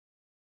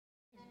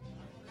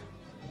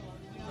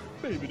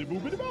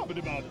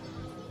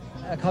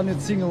Er kann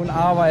jetzt singen und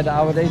arbeiten,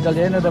 aber der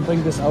Italiener, der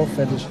bringt es auch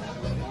fertig.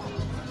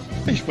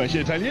 Ich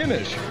spreche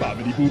Italienisch.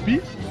 Babidi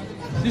Bubi.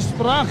 Die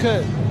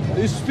Sprache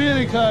ist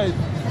Schwierigkeit.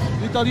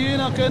 Die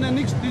Italiener kennen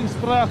nicht die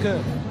Sprache.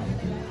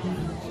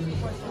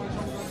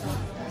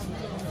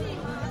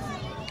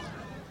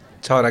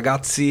 Ciao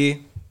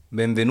ragazzi,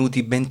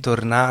 benvenuti,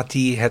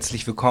 bentornati,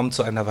 herzlich willkommen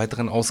zu einer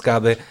weiteren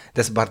Ausgabe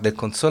des Bar del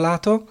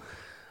Consolato.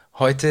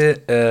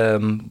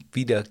 Heute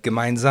wieder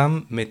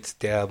gemeinsam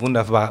mit der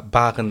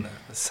wunderbaren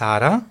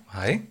Sara.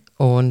 Hi.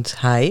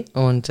 Und hi,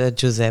 und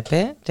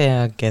Giuseppe,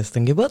 der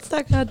gestern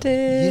Geburtstag hatte.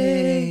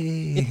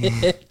 Yay.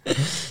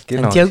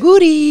 Genau. Tanti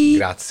auguri.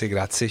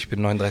 Grazie. Ich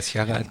bin 39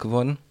 Jahre alt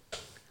geworden.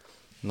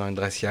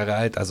 39 Jahre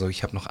alt, also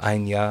ich habe noch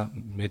ein Jahr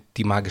mit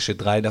die magische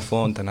 3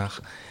 davor und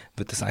danach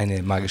wird es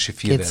eine magische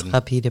 4 Geht's werden.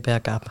 rapide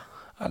bergab.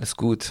 Alles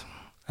gut.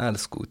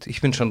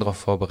 Ich bin schon darauf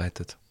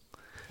vorbereitet.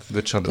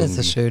 Wird schon Das irgendwie.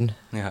 ist schön.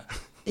 Ja.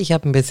 Ich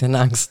habe ein bisschen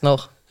Angst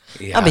noch.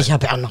 Ja. Aber ich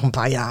habe ja noch ein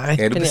paar Jahre. Ja,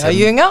 Ich du bin bist ja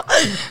ja jünger.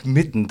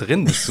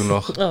 Mittendrin bist du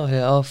noch. Oh,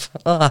 hör auf.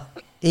 Oh,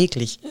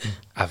 eklig.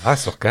 Aber war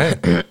es doch geil.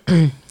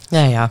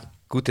 Ja.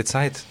 Gute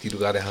Zeit, die du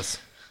gerade hast.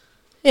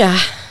 Ja.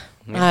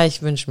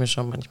 Ich wünsche mir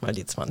schon manchmal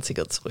die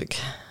 20er zurück.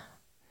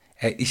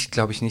 Ich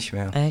glaube ich nicht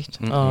mehr. Echt?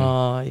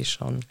 Oh, ich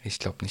schon. Ich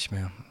glaube nicht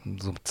mehr.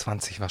 So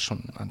 20 war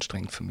schon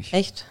anstrengend für mich.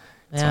 Echt?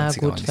 Ja,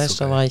 20er war gut, nicht weißt so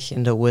du, geil. war ich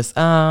in der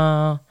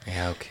USA.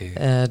 Ja,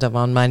 okay. Da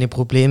waren meine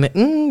Probleme.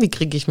 Wie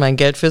kriege ich mein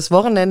Geld fürs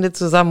Wochenende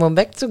zusammen, um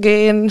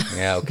wegzugehen?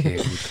 Ja, okay,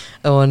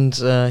 gut. Und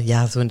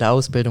so in der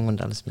Ausbildung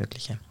und alles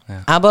Mögliche.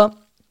 Ja. Aber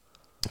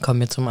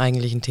kommen wir zum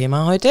eigentlichen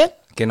Thema heute.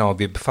 Genau,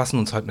 wir befassen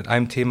uns heute mit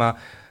einem Thema,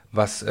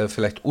 was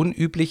vielleicht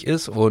unüblich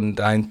ist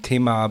und ein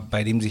Thema,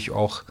 bei dem sich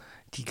auch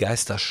die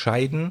Geister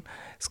scheiden.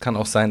 Es kann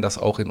auch sein, dass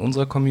auch in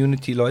unserer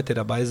Community Leute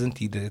dabei sind,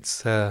 die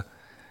jetzt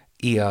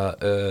eher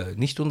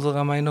nicht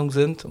unserer Meinung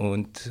sind.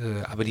 Und,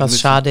 aber die Was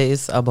schade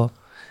ist, aber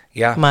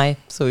ja,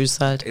 so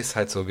ist halt. ist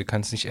halt so, wir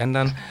können es nicht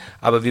ändern.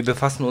 Aber wir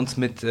befassen uns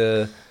mit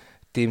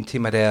dem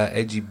Thema der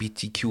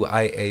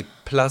LGBTQIA+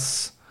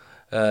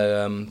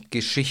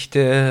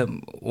 Geschichte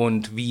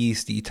und wie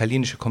es die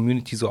italienische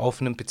Community so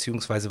aufnimmt,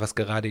 beziehungsweise was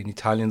gerade in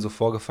Italien so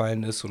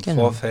vorgefallen ist und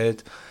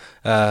vorfällt,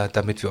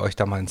 damit wir euch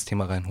da mal ins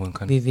Thema reinholen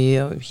können. Wie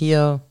wir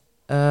hier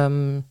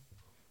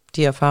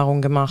die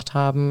Erfahrung gemacht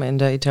haben in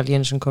der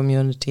italienischen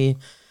Community.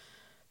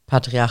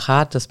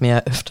 Patriarchat, das wir ja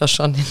öfter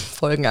schon in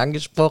Folgen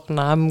angesprochen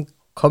haben,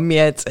 kommen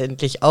wir jetzt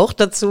endlich auch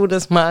dazu,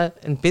 das mal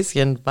ein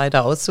bisschen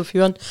weiter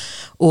auszuführen.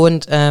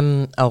 Und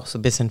auch so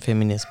ein bisschen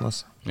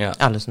Feminismus. Ja.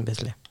 Alles ein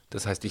bisschen.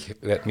 Das heißt, ich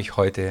werde mich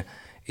heute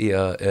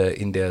eher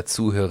in der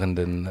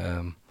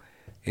zuhörenden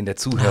Ich bin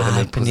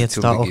Position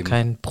jetzt da auch begeben.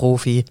 kein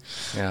Profi.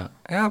 Ja,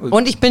 aber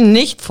Und ich bin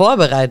nicht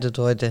vorbereitet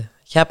heute.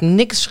 Ich habe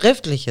nichts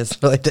Schriftliches,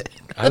 Leute.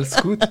 alles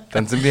gut.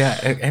 Dann sind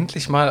wir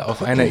endlich mal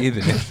auf einer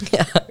Ebene.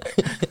 Ja.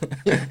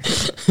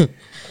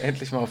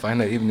 Endlich mal auf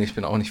einer Ebene. Ich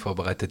bin auch nicht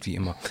vorbereitet, wie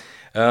immer.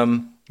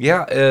 Fangen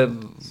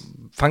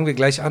wir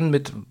gleich an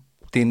mit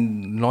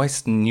den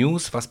neuesten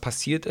News, was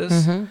passiert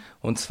ist.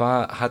 Und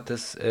zwar hat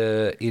es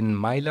in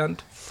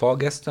Mailand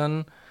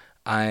vorgestern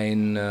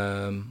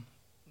einen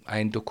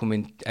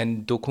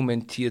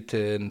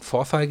dokumentierten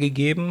Vorfall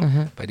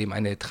gegeben, bei dem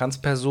eine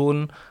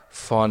Transperson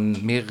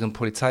von mehreren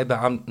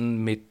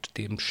Polizeibeamten mit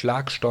dem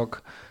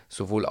Schlagstock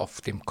sowohl auf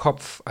dem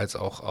Kopf als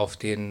auch auf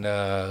den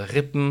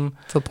Rippen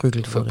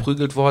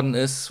verprügelt worden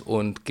ist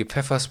und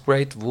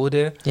gepfeffersprayt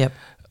wurde. Yep.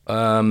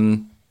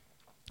 Dann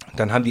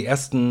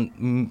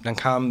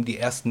kamen die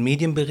ersten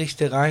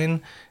Medienberichte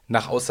rein.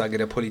 Nach Aussage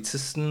der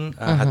Polizisten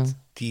hat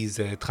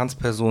diese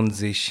Transperson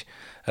sich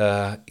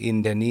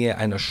in der Nähe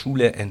einer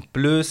Schule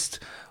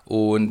entblößt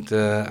und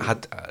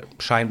hat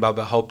scheinbar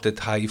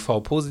behauptet,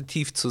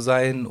 HIV-positiv zu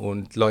sein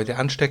und Leute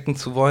anstecken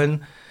zu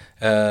wollen.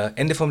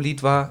 Ende vom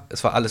Lied war,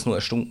 es war alles nur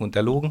erstunken und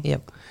erlogen.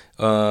 Yep.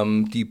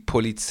 Die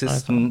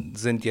Polizisten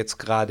sind jetzt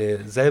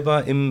gerade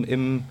selber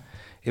im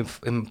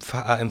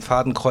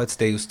Fadenkreuz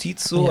der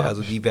Justiz so, Ja,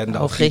 also die werden da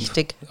auch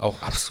richtig.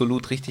 Auch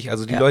absolut richtig.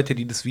 Also die Leute,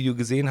 die das Video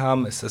gesehen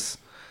haben, ist das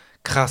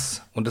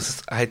krass und das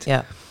ist halt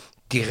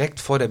direkt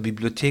vor der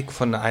Bibliothek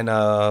von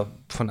einer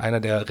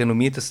der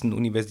renommiertesten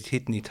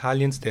Universitäten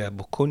Italiens, der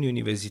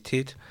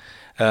Bocconi-Universität,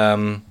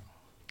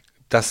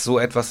 dass so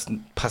etwas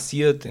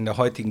passiert in der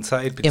heutigen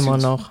Zeit. Immer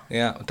noch.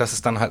 Ja, und dass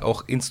es dann halt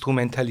auch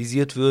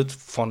instrumentalisiert wird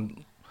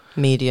von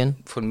Medien.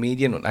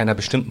 Und einer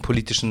bestimmten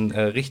politischen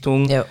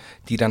Richtung,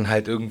 die dann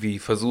halt irgendwie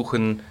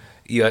versuchen,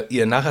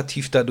 ihr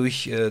Narrativ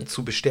dadurch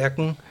zu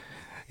bestärken.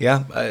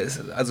 Ja,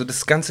 also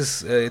das Ganze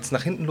ist jetzt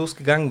nach hinten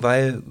losgegangen,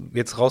 weil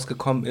jetzt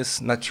rausgekommen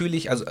ist,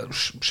 natürlich, also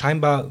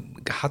scheinbar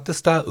hat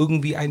es da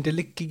irgendwie ein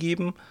Delikt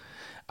gegeben,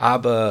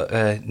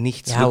 aber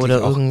nichts wirklich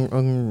oder auch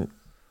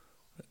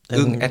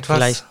irgendetwas.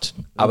 Vielleicht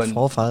ein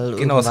Vorfall.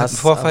 Genau, es hat einen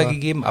Vorfall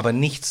gegeben, aber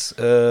nichts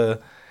von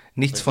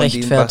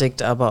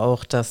rechtfertigt aber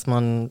auch, dass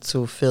man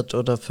zu 4.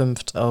 oder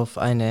 5. auf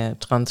eine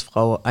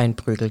Transfrau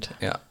einprügelt.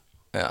 Ja,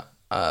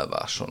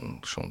 war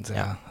schon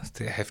sehr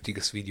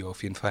heftiges Video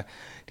auf jeden Fall.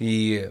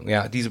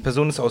 Diese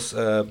Person ist aus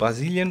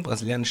Brasilien,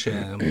 brasilianische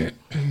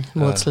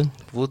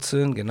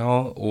Wurzeln,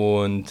 genau.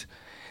 Und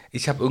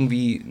Ich habe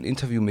irgendwie ein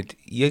Interview mit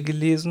ihr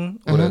gelesen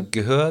oder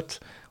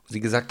gehört, wo sie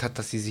gesagt hat,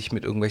 dass sie sich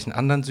mit irgendwelchen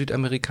anderen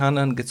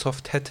Südamerikanern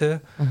gezofft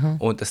hätte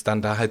und es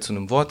dann da halt zu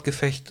einem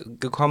Wortgefecht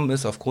gekommen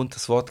ist. Aufgrund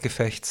des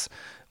Wortgefechts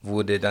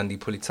wurde dann die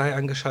Polizei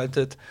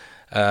angeschaltet.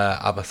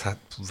 Aber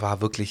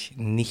war wirklich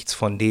nichts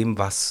von dem,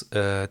 was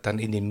dann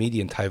in den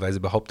Medien teilweise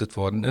behauptet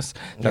worden ist.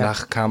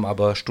 Danach kam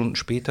aber Stunden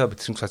später,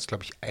 beziehungsweise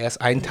glaube ich erst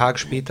einen Tag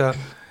später,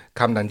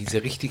 kam dann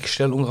diese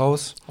Richtigstellung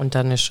raus. Und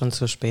dann ist schon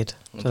zu spät.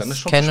 Und Das dann ist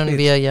schon kennen zu spät.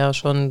 wir ja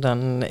schon,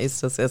 dann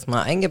ist das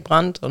erstmal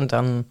eingebrannt und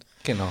dann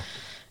Genau,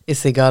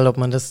 ist egal, ob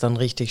man das dann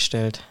richtig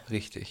stellt.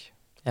 richtig.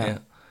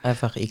 Ja,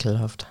 einfach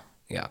ekelhaft.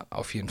 Ja,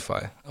 auf jeden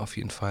Fall, auf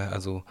jeden Fall.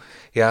 Also,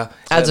 ja.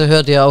 Also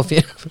hört ihr auf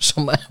jeden Fall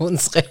schon mal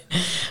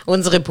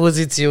unsere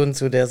Position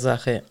zu der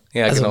Sache.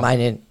 Ja, also genau.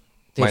 meine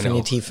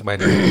definitiv.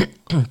 Meine,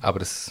 aber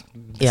das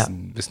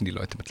wissen die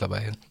Leute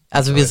mittlerweile.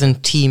 Also wir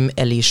sind Team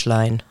Elli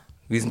Schlein.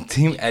 Wir sind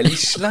Team Elli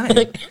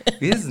Schlein.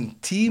 Wir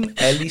sind Team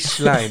Elli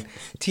Schlein.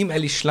 Team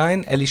Elli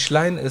Schlein. Elli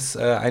Schlein ist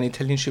eine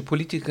italienische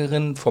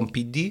Politikerin vom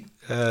PD.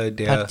 Der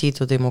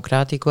Partito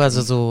Democratico,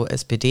 also so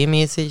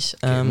SPD-mäßig.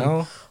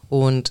 Genau.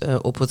 Und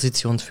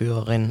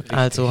Oppositionsführerin. Richtig.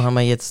 Also haben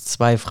wir jetzt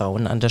 2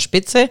 Frauen an der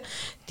Spitze,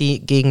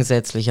 die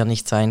gegensätzlicher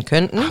nicht sein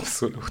könnten.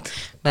 Absolut.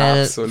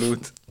 Weil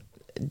Absolut.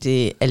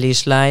 Die Elli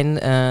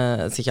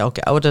Schlein sich auch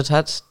geoutet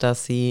hat,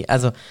 dass sie,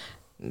 also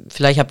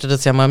vielleicht habt ihr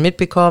das ja mal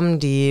mitbekommen,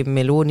 die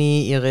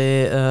Meloni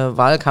ihre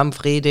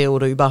Wahlkampfrede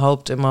oder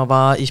überhaupt immer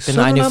war, ich bin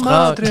eine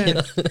Frau.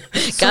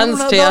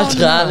 Ganz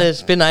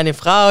theatralisch, ich bin eine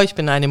Frau, ich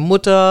bin eine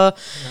Mutter.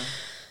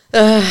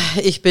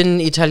 Ich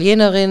bin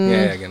Italienerin.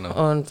 Ja,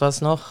 genau. Und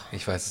was noch?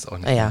 Ich weiß es auch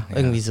nicht. Ja,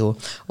 irgendwie so.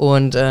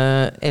 Und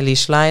Elli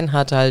Schlein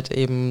hat halt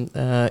eben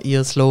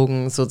ihr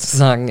Slogan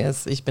sozusagen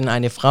ist, ich bin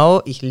eine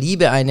Frau, ich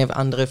liebe eine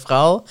andere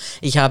Frau,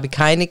 ich habe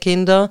keine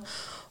Kinder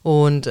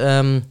und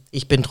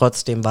ich bin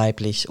trotzdem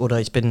weiblich oder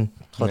ich bin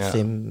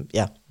trotzdem,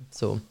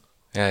 so.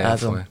 Ja,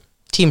 also, voll.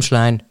 Team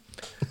Schlein.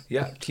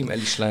 Ja, Team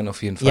Elli Schlein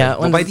auf jeden Fall. Ja,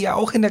 und wobei die ja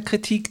auch in der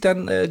Kritik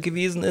dann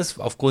gewesen ist,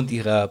 aufgrund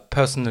ihrer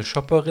Personal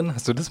Shopperin.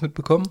 Hast du das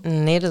mitbekommen?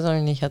 Nee, das soll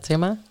ich nicht. Erzähl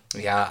mal.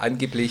 Ja,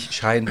 angeblich,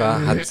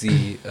 scheinbar hat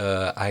sie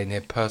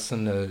eine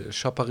Personal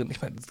Shopperin.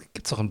 Ich meine,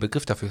 gibt es doch einen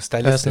Begriff dafür?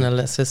 Stylistin.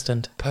 Personal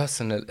Assistant.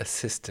 Personal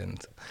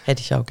Assistant.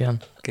 Hätte ich auch gern.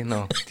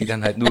 Genau, die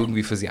dann halt nur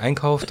irgendwie für sie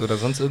einkauft oder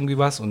sonst irgendwie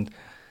was. Und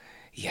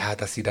ja,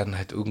 dass sie dann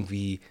halt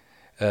irgendwie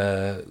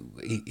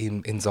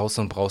in Saus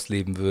und Braus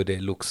leben würde,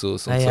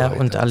 Luxus und so weiter.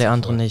 Und alle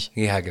anderen nicht.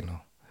 Ja, genau.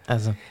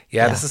 Also,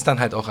 ja, das ist dann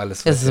halt auch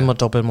alles. Es ist immer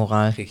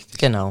Doppelmoral. Richtig.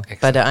 Genau. Exakt.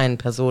 Bei der einen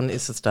Person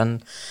ist es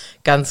dann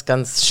ganz,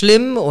 ganz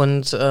schlimm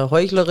und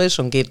heuchlerisch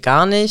und geht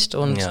gar nicht.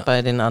 Und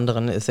bei den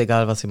anderen ist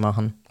egal, was sie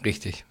machen.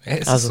 Richtig. Ja,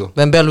 ist also, so.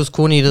 wenn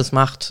Berlusconi das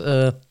macht,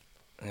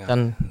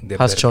 dann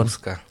passt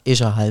Berlusca. schon.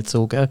 Ist er halt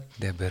so, gell?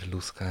 Der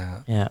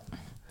Berlusca,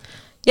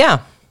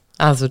 Ja,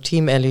 also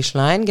Team Elli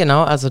Schlein,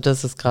 genau. Also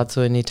das ist gerade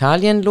so in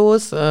Italien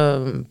los.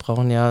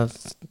 Brauchen ja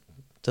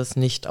das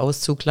nicht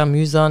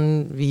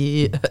auszuklamüsern,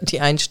 wie die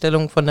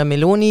Einstellung von der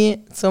Meloni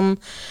zum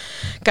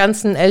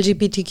ganzen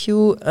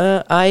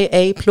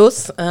LGBTQIA+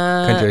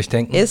 könnt ihr euch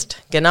denken? Ist,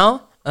 genau.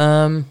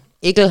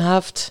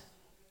 Ekelhaft,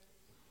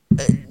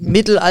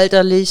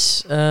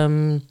 mittelalterlich,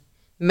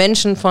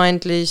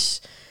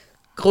 menschenfeindlich,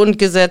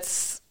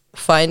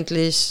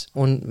 grundgesetzfeindlich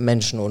und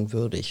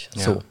menschenunwürdig.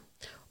 Ja. So.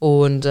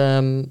 Und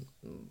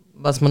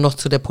was man noch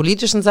zu der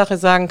politischen Sache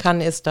sagen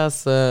kann, ist,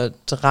 dass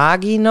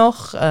Draghi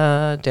noch,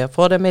 der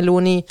vor der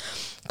Meloni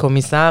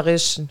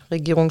kommissarisch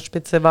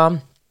Regierungsspitze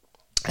war,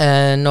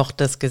 noch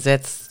das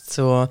Gesetz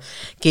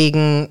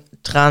gegen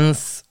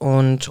Trans-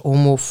 und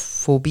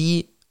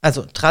Homophobie,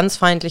 also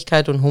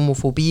Transfeindlichkeit und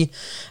Homophobie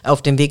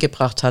auf den Weg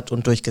gebracht hat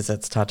und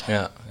durchgesetzt hat.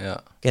 Ja.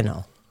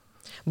 Genau.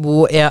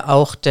 Wo er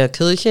auch der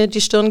Kirche die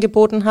Stirn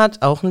geboten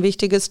hat, auch ein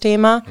wichtiges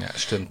Thema. Ja,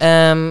 stimmt.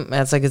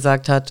 Als er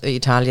gesagt hat,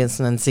 Italien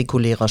ist ein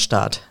säkulärer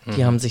Staat.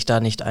 Die haben sich da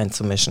nicht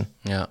einzumischen.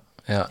 Ja.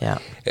 Ja.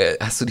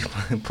 Hast du die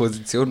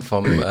Position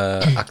vom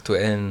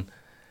aktuellen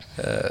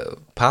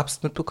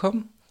Papst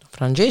mitbekommen?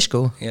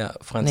 Francesco? Ja,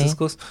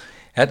 Franziskus. Nee.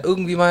 Er hat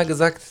irgendwie mal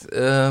gesagt,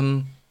 das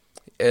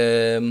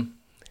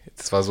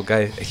war so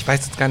geil. Ich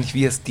weiß jetzt gar nicht,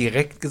 wie er es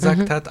direkt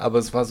gesagt hat, aber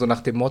es war so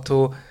nach dem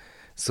Motto,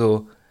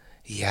 so,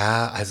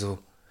 ja, also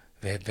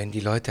wenn die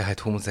Leute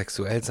halt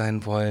homosexuell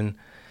sein wollen,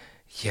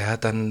 ja,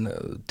 dann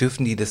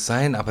dürfen die das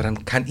sein, aber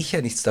dann kann ich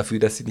ja nichts dafür,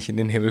 dass sie nicht in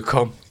den Himmel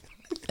kommen.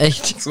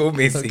 Echt? So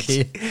mäßig.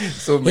 Okay.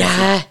 So mäßig.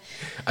 Ja.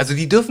 Also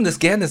die dürfen das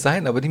gerne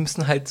sein, aber die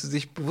müssen halt zu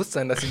sich bewusst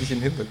sein, dass sie nicht in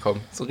den Himmel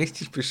kommen. So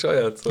richtig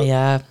bescheuert. So.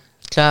 Ja,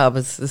 klar, aber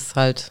es ist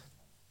halt,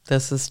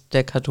 das ist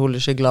der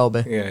katholische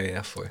Glaube.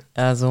 Ja, voll.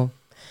 Also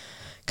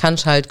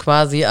kannst halt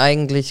quasi,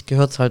 eigentlich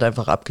gehört es halt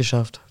einfach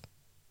abgeschafft.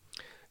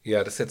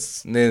 Ja, das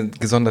ist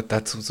jetzt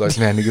dazu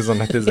sollten wir eine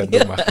gesonderte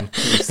Sendung machen.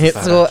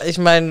 Jetzt so, ich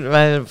meine,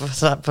 weil,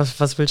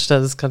 was willst du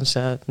da, das kannst du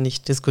ja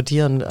nicht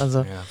diskutieren.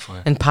 Also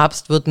ein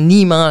Papst wird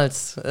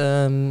niemals,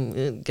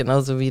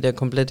 genauso wie der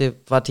komplette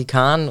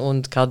Vatikan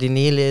und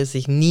Kardinäle,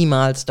 sich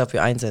niemals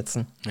dafür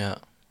einsetzen. Ja.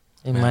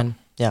 Ich meine,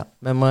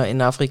 wenn wir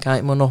in Afrika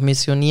immer noch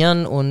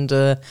missionieren und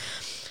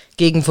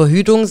gegen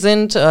Verhütung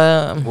sind.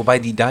 Wobei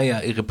die da ja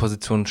ihre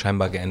Position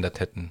scheinbar geändert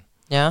hätten.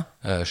 Ja.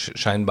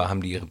 Scheinbar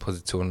haben die ihre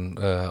Position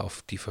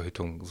auf die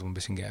Verhütung so ein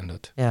bisschen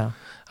geändert. Ja.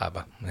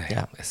 Aber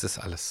naja, es ist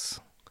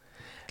alles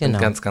Genau.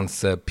 ein ganz,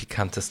 ganz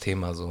pikantes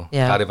Thema so.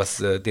 Ja. Gerade was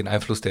den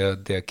Einfluss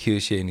der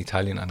Kirche in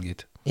Italien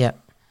angeht. Ja.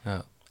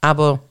 Ja.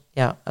 Aber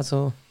ja,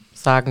 also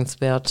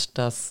sagenswert,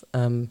 dass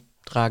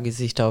Draghi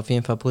sich da auf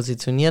jeden Fall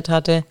positioniert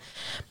hatte.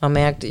 Man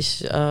merkt,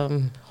 ich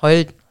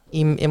heul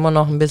ihm immer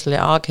noch ein bisschen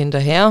arg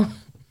hinterher,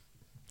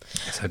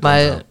 Ist halt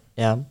weil,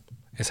 ja,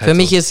 ist halt für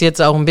mich so. ist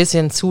jetzt auch ein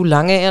bisschen zu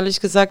lange,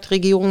 ehrlich gesagt,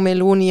 Regierung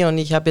Meloni, und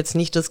ich habe jetzt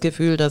nicht das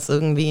Gefühl, dass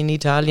irgendwie in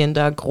Italien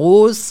da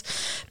groß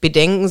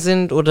Bedenken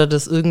sind oder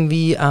das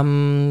irgendwie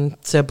am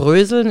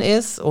Zerbröseln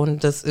ist,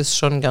 und das ist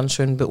schon ganz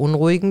schön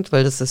beunruhigend,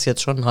 weil das ist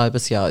jetzt schon ein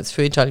halbes Jahr. Ist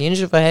für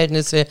italienische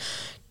Verhältnisse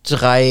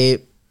 3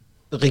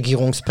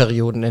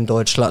 Regierungsperioden in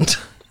Deutschland.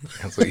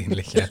 Ja, so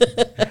ähnlich, ja.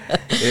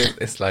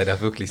 Ist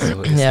leider wirklich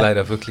so. Ist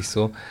leider wirklich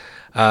so.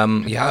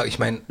 Ja, ich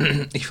meine,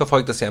 ich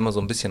verfolge das ja immer so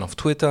ein bisschen auf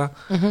Twitter,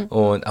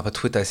 aber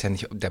Twitter ist ja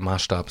nicht der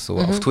Maßstab so.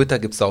 Auf Twitter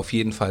gibt es da auf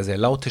jeden Fall sehr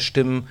laute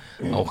Stimmen,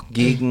 auch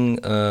gegen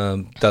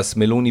das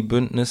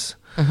Meloni-Bündnis.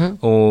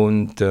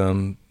 Und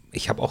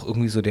ich habe auch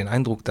irgendwie so den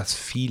Eindruck, dass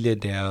viele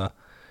der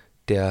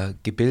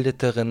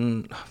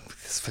gebildeteren,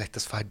 das ist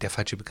vielleicht der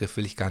falsche Begriff,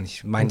 will ich gar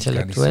nicht, meine ich gar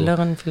nicht so.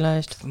 Intellektuelleren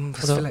vielleicht?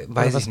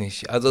 Weiß ich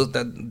nicht. Also,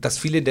 dass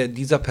viele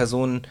dieser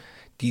Personen,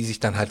 die sich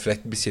dann halt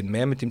vielleicht ein bisschen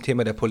mehr mit dem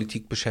Thema der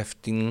Politik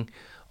beschäftigen,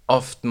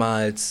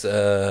 oftmals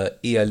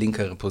eher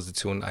linkere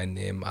Positionen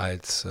einnehmen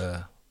als.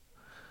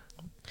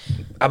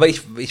 Aber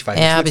ich weiß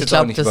nicht. Ja, aber ich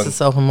glaube, das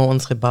ist auch immer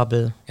unsere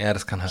Bubble. Ja,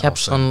 das kann halt Ich habe auch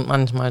sein. schon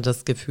manchmal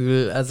das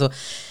Gefühl, also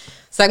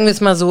sagen wir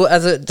es mal so,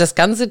 also das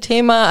ganze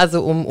Thema,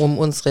 also um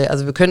unsere,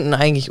 also wir könnten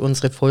eigentlich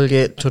unsere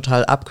Folge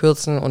total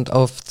abkürzen und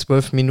auf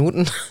 12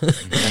 Minuten,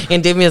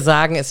 indem wir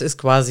sagen, es ist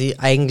quasi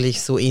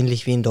eigentlich so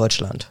ähnlich wie in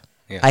Deutschland.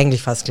 Ja.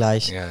 Eigentlich fast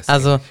gleich. Ja,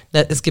 also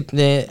es gibt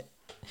eine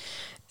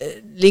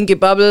linke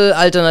Bubble,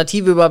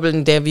 alternative Bubble,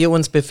 in der wir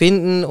uns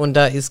befinden, und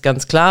da ist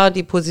ganz klar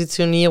die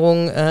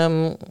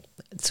Positionierung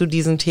zu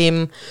diesen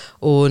Themen,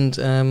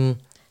 und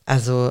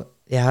also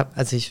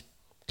ich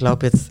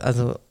glaube jetzt,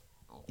 also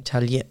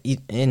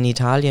in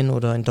Italien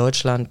oder in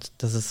Deutschland,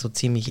 das ist so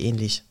ziemlich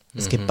ähnlich.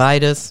 Es gibt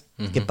beides,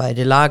 es gibt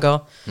beide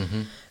Lager.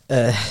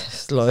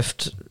 Es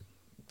läuft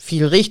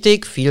viel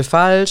richtig, viel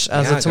falsch.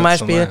 Also zum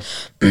Beispiel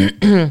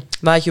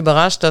war ich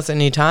überrascht, dass in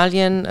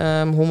Italien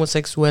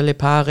homosexuelle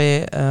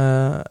Paare,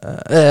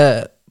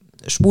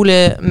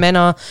 schwule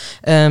Männer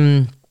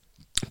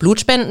Blut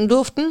spenden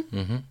durften.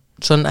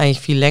 Schon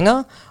eigentlich viel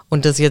länger.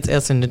 Und das jetzt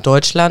erst in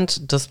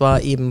Deutschland, das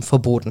war eben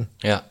verboten.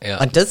 Ja, ja.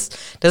 Und das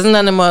sind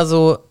dann immer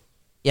so,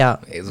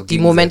 ja, so die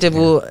Momente,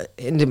 wo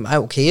in dem,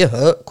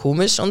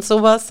 komisch und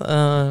sowas.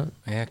 Ja,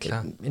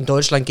 klar. In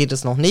Deutschland geht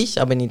es noch nicht,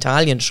 aber in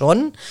Italien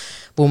schon,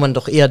 wo man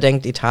doch eher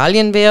denkt,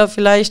 Italien wäre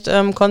vielleicht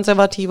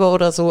konservativer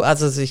oder so.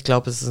 Also ich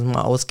glaube, es ist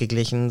mal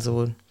ausgeglichen.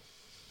 So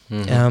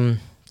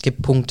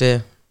gibt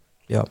Punkte,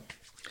 ja.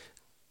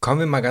 Kommen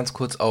wir mal ganz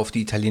kurz auf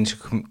die italienische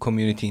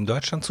Community in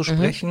Deutschland zu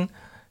sprechen,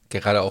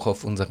 gerade auch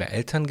auf unsere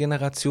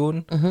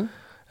Elterngeneration.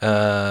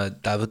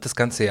 Da wird das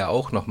Ganze ja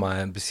auch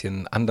nochmal ein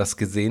bisschen anders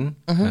gesehen,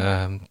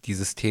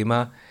 dieses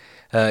Thema.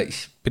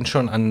 Ich bin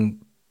schon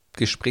an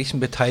Gesprächen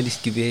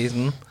beteiligt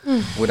gewesen,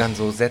 wo dann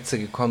so Sätze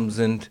gekommen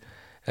sind,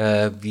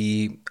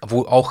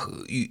 wo auch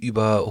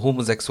über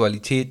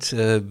Homosexualität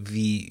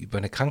wie über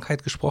eine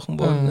Krankheit gesprochen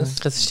worden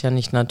ist. Das ist ja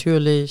nicht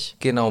natürlich.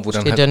 Genau, wo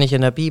dann Steht ja nicht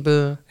in der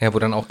Bibel. Ja, wo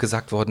dann auch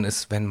gesagt worden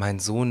ist, wenn mein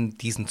Sohn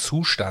diesen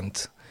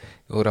Zustand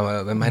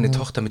oder wenn meine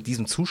Tochter mit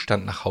diesem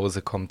Zustand nach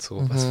Hause kommt,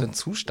 so, was für ein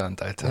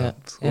Zustand, Alter.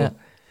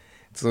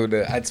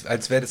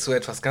 Als wäre das so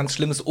etwas ganz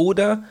Schlimmes.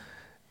 Oder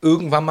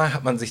irgendwann mal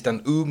hat man sich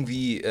dann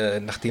irgendwie,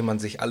 nachdem man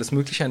sich alles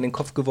Mögliche an den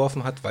Kopf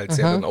geworfen hat, weil es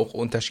ja dann auch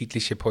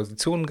unterschiedliche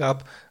Positionen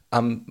gab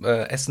am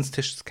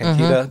Essenstisch, das kennt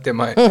jeder, der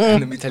mal an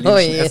einem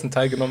italienischen Essen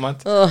teilgenommen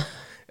hat.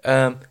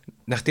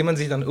 Nachdem man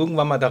sich dann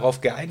irgendwann mal darauf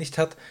geeinigt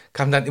hat,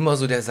 kam dann immer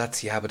so der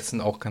Satz, ja, aber das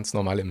sind auch ganz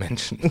normale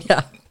Menschen.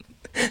 Ja.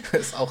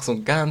 Das ist auch so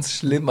ein ganz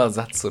schlimmer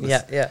Satz, so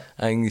das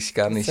eigentlich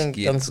gar nicht das sind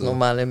geht. Ganz so.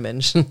 normale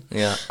Menschen.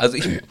 Ja, also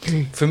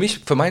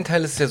für meinen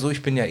Teil ist es ja so,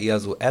 ich bin ja eher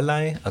so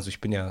Ally, also ich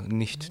bin ja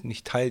nicht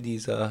Teil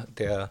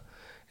der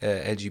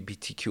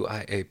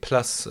LGBTQIA+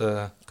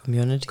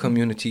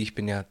 Community. Ich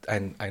bin ja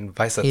ein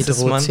weißer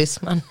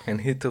Cis-Mann. Ein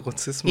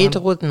Hetero-Cis-Mann.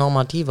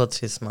 Heteronormativer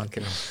Cis-Mann.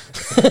 Genau.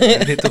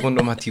 Ein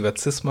heteronormativer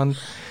Cis-Mann.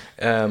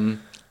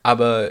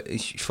 Aber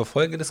ich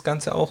verfolge das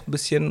Ganze auch ein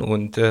bisschen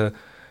und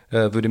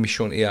würde mich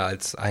schon eher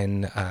als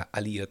einen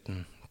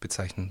Alliierten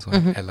bezeichnen, so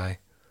ein Ally.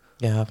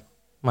 Ja,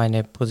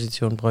 meine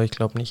Position brauche ich,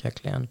 glaube ich, nicht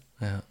erklären.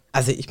 Ja.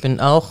 Also ich bin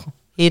auch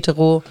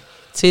hetero,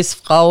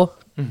 Cis-Frau,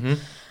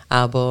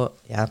 aber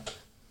ja.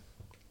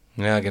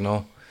 Ja,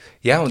 genau.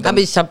 Ja, und aber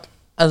ich habe,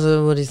 also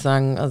würde ich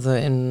sagen, also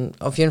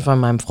auf jeden Fall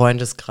in meinem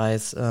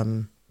Freundeskreis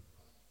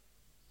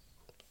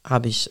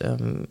habe ich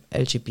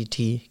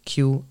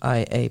LGBTQIA+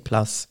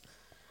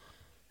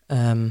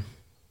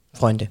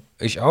 Freunde.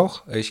 Ich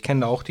auch. Ich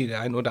kenne auch die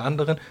einen oder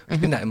anderen.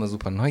 Ich bin da immer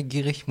super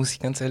neugierig, muss ich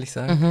ganz ehrlich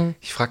sagen.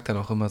 Ich frage dann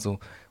auch immer so,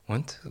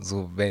 Und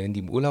so, wenn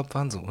die im Urlaub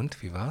waren, so,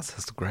 und wie war's?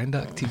 Hast du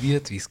Grindr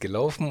aktiviert? Wie ist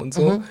gelaufen und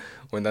so?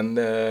 Und dann,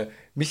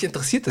 mich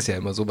interessiert das ja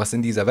immer so, was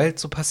in dieser Welt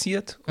so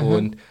passiert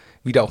und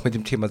wie da auch mit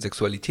dem Thema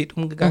Sexualität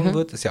umgegangen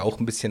wird, ist ja auch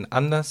ein bisschen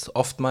anders.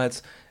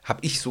 Oftmals habe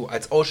ich so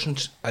als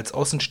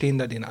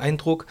Außenstehender den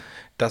Eindruck,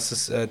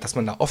 dass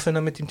man da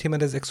offener mit dem Thema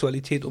der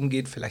Sexualität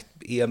umgeht, vielleicht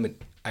eher mit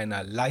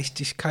einer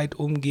Leichtigkeit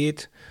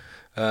umgeht.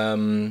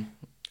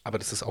 Aber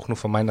das ist auch nur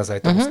von meiner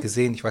Seite aus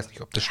gesehen. Ich weiß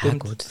nicht, ob das stimmt.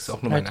 Gut, das ist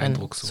auch nur mein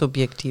Eindruck. So.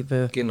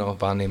 Subjektive. Genau,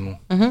 Wahrnehmung.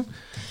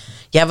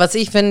 Ja, was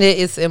ich finde,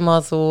 ist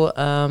immer so,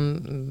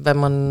 wenn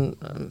man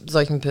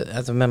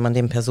wenn man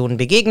den Personen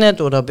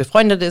begegnet oder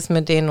befreundet ist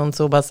mit denen und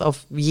sowas, auf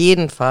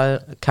jeden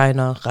Fall,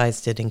 keiner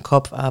reißt dir den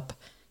Kopf ab,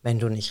 wenn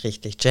du nicht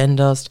richtig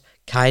genderst.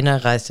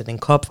 Keiner reißt dir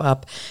den Kopf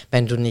ab,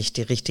 wenn du nicht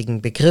die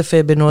richtigen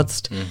Begriffe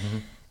benutzt.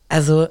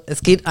 Also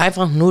es geht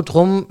einfach nur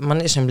drum,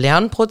 man ist im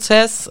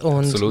Lernprozess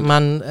und Absolut.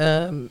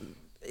 man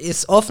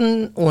ist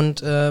offen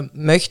und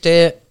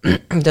möchte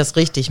das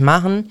richtig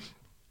machen.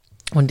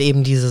 Und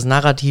eben dieses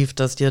Narrativ,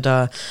 dass dir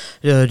da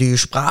die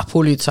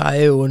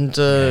Sprachpolizei und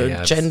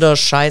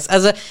Gender-Scheiß,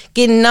 also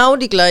genau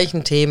die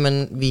gleichen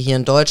Themen wie hier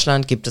in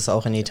Deutschland gibt es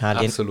auch in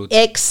Italien. Absolut.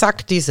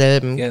 Exakt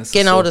dieselben, Ja, es ist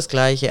genau so. das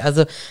Gleiche.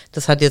 Also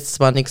das hat jetzt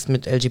zwar nichts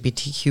mit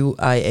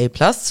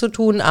LGBTQIA+ zu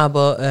tun,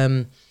 aber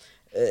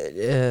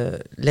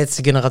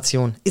letzte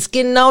Generation ist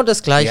genau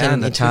das Gleiche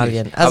in natürlich.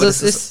 Italien. Also Aber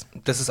es ist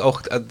das ist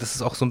auch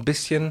so ein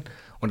bisschen,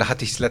 und da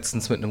hatte ich es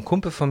letztens mit einem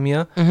Kumpel von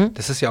mir,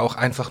 das ist ja auch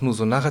einfach nur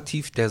so ein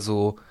Narrativ, der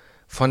so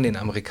von den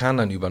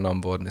Amerikanern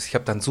übernommen worden ist. Ich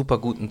habe da einen super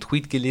guten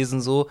Tweet gelesen,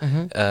 so,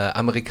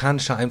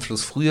 amerikanischer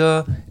Einfluss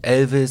früher,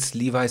 Elvis,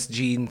 Levi's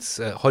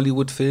Jeans,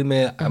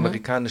 Hollywood-Filme,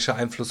 amerikanischer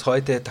Einfluss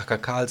heute, Tucker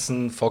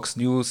Carlson, Fox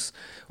News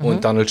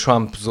und Donald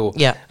Trump, so.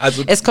 ja.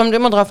 Also, Es kommt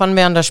immer drauf an,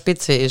 wer an der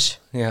Spitze ist.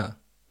 ja.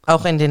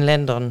 Auch in den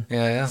Ländern.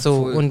 Ja,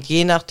 so, voll. und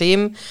je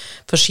nachdem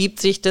verschiebt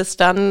sich das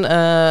dann,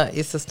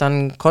 ist es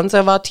dann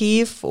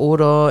konservativ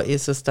oder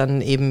ist es dann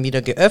eben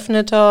wieder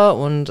geöffneter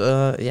und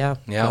ja.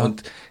 Ja,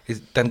 und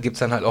dann gibt es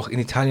dann halt auch in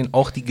Italien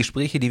auch die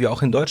Gespräche, die wir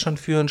auch in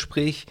Deutschland führen,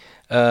 sprich.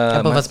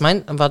 Aber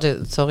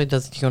warte, sorry,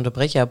 dass ich dich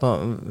unterbreche,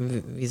 aber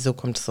wieso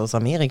kommt es aus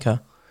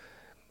Amerika?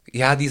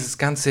 Ja, dieses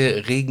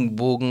ganze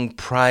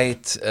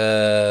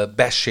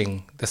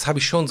Regenbogen-Pride-Bashing, das habe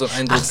ich schon so einen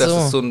Eindruck, Ach so.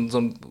 dass es so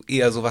ein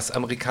eher so was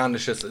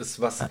Amerikanisches ist,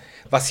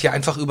 was hier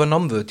einfach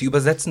übernommen wird. Die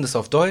übersetzen das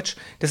auf Deutsch.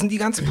 Das sind die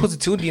ganzen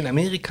Positionen, die in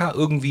Amerika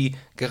irgendwie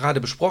gerade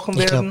besprochen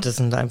Ich glaube, werden. das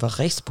sind einfach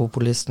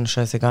Rechtspopulisten,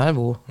 scheißegal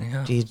wo,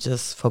 Ja. die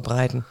das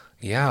verbreiten.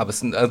 Ja, aber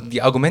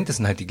die Argumente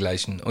sind halt die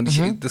gleichen. Und ich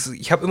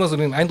habe immer so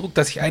den Eindruck,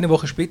 dass ich eine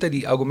Woche später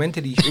die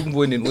Argumente, die ich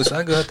irgendwo in den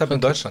USA gehört habe,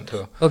 in Deutschland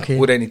höre. Okay.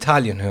 Oder in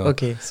Italien höre.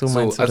 Okay, so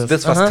meinst du also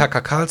das. das, was Aha. Tucker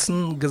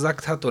Carlson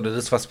gesagt hat oder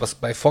das, was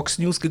bei Fox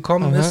News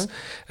gekommen ist,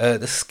 das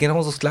ist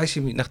genauso das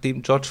Gleiche, wie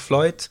nachdem George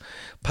Floyd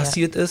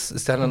passiert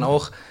ist dann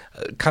auch,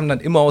 kam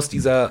dann immer aus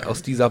dieser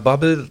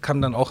Bubble,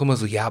 kam dann auch immer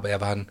so, ja, aber er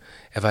war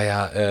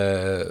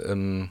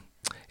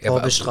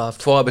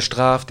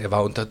vorbestraft, er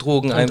war unter Und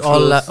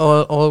Drogeneinfluss.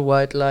 all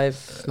white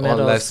life matters.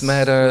 All Lives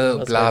Matter,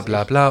 Was bla weiß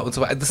bla bla und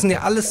so weiter. Das sind ja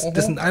alles,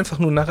 das sind einfach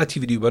nur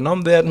Narrative, die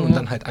übernommen werden und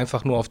dann halt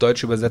einfach nur auf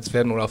Deutsch übersetzt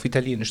werden oder auf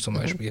Italienisch zum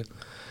Beispiel.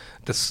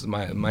 Das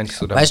meine ich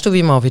so damit. Weißt du,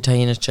 wie man auf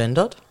Italienisch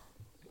gendert?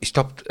 Ich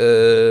glaube,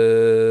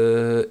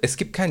 es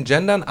gibt kein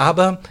Gendern,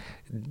 aber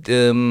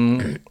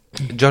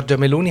Giorgia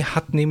Meloni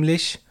hat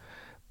nämlich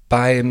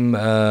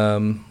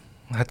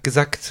hat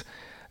gesagt,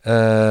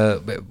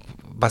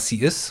 was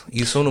sie ist.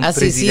 Io sono un Also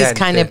sie presidente. ist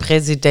keine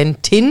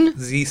Präsidentin,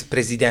 Sie ist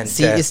Präsidentin.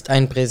 sie ist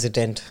ein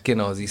Präsident.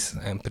 Genau, sie ist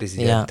ein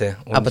Präsidente Ja,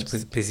 aber-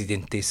 und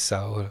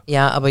Präsidentessa. Oder?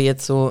 Ja, aber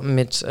jetzt so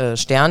mit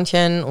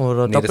Sternchen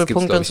oder Nee, das gibt's,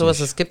 Doppelpunkt glaub und ich, sowas,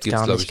 nicht. das gibt's Gibt's,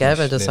 gar glaub nicht, ich, gell? nicht.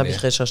 Weil das Nee, habe nee.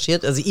 ich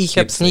recherchiert. Also ich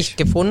habe Gibt's es nicht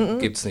gefunden.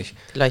 Gibt's nicht.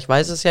 Vielleicht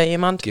weiß es ja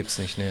jemand. Gibt's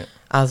nicht, ne.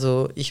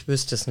 Also ich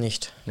wüsste es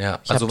nicht. Ja,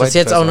 Ich also habe das weit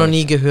jetzt weiß auch noch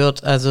nicht. nie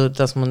gehört, also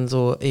dass man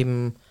so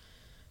eben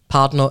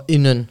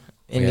PartnerInnen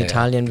in Ja, ja,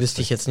 Italien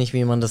wüsste ich jetzt nicht,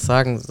 wie man das wie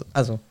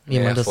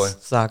Ja, man das voll.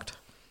 sagt.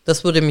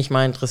 Das würde mich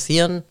mal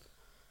interessieren,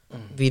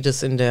 wie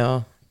das in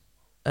der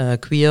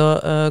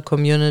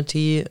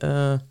Queer-Community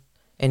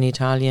in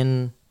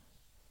Italien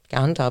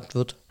gehandhabt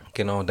wird.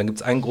 Genau, dann gibt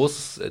es ein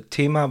großes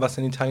Thema, was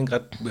in Italien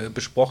gerade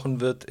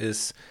besprochen wird,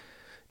 ist,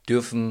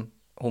 dürfen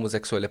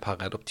homosexuelle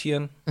Paare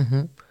adoptieren?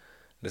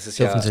 Das ist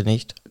Dürfen sie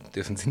nicht.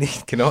 Dürfen sie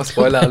nicht, genau,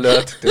 Spoiler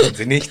Alert, dürfen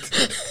sie nicht.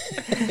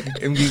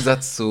 Im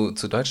Gegensatz zu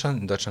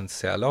Deutschland, in Deutschland ist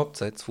es ja erlaubt,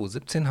 seit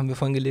 2017 haben wir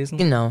vorhin gelesen.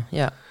 Genau,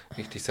 ja.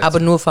 Richtig, seit Aber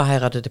nur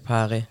verheiratete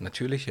Paare.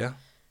 natürlich, ja.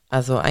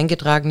 Also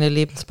eingetragene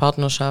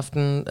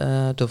Lebenspartnerschaften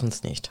dürfen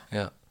es nicht.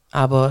 Ja,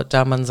 Aber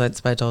da man seit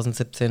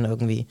 2017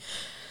 irgendwie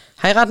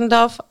heiraten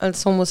darf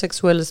als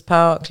homosexuelles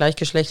Paar,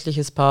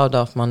 gleichgeschlechtliches Paar,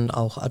 darf man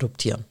auch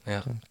adoptieren.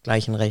 ja,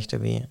 Gleichen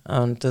Rechte wie.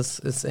 Und das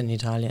ist in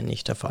Italien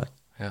nicht der Fall.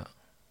 ja.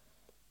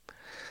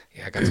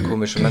 Ja, ganz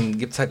komisch. Und dann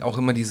gibt es halt auch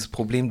immer dieses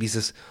Problem,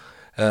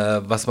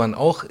 Was man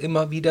auch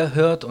immer wieder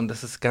hört, und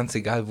das ist ganz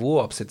egal wo,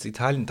 ob es jetzt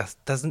Italien,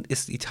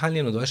 ist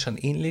Italien und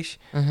Deutschland ähnlich,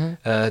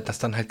 dass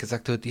dann halt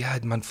gesagt wird, ja,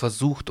 man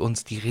versucht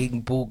uns die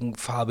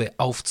Regenbogenfarbe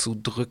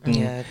aufzudrücken.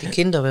 Ja, die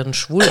Kinder werden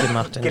schwul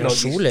gemacht in der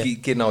Schule.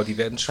 Die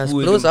werden schwul. Pass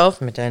bloß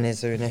auf mit deinen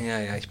Söhnen.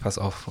 Ja, ich pass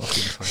auf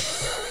jeden Fall.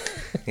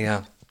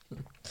 Ja.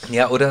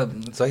 Ja, oder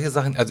solche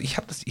Sachen, also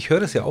ich höre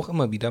das ja auch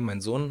immer wieder, mein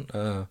Sohn,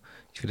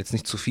 ich will jetzt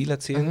nicht zu viel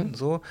erzählen,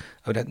 so,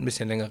 aber der hat ein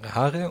bisschen längere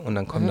Haare und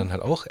dann kommen dann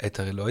halt auch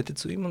ältere Leute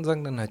zu ihm und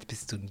sagen dann halt,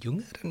 bist du ein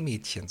Junge oder ein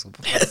Mädchen? So,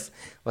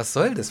 was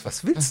soll das?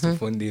 Was willst du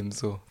von dem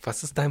so?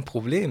 Was ist dein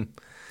Problem?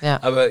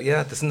 Ja. Aber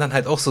ja, das sind dann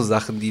halt auch so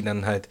Sachen, die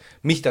dann halt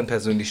mich dann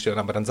persönlich stören,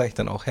 aber dann sage ich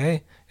dann auch,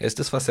 hey, er ist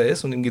das, was er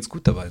ist und ihm geht's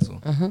gut dabei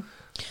so. So.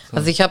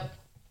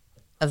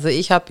 Also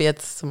ich habe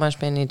jetzt zum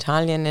Beispiel in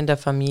Italien in der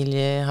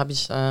Familie, habe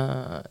ich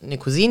eine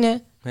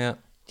Cousine,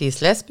 die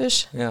ist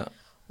lesbisch. Ja.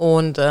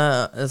 Und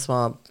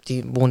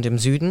die wohnt im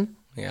Süden.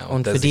 Ja,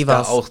 und für die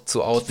war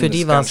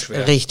es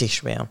richtig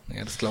schwer.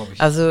 Ja, das glaube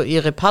ich. Also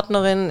ihre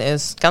Partnerin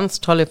ist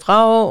ganz tolle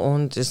Frau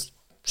und ist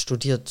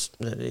studiert,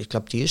 ich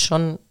glaube, die ist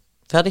schon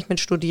fertig mit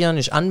Studieren,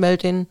 ist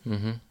Anwältin.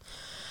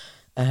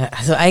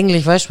 Also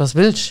eigentlich weißt du, was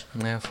willst.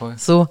 Ja, voll.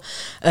 So,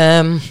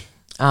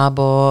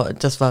 aber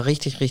das war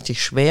richtig,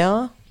 richtig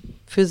schwer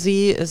für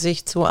sie,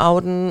 sich zu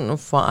outen,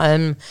 vor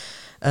allem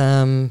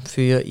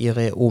für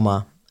ihre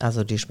Oma.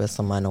 Also die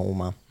Schwester meiner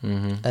Oma,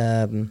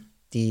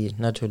 die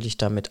natürlich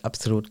damit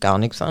absolut gar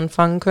nichts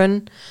anfangen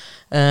können.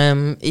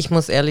 Ich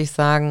muss ehrlich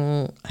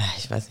sagen,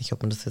 ich weiß nicht,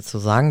 ob man das jetzt so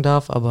sagen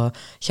darf, aber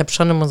ich habe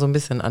schon immer so ein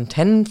bisschen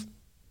Antennen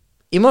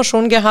immer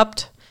schon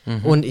gehabt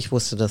und ich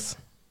wusste das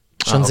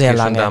schon sehr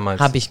lange,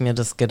 habe ich mir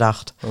das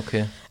gedacht.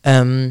 Okay.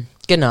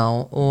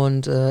 Genau,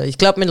 und ich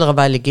glaube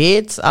mittlerweile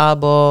geht's,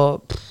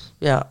 aber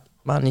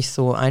war nicht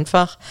so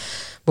einfach.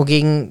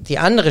 Wogegen die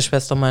andere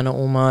Schwester meiner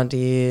Oma,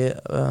 die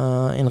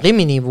in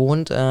Rimini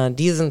wohnt,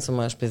 die sind zum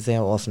Beispiel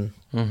sehr offen.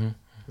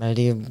 Weil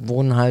die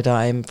wohnen halt da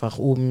einfach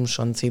oben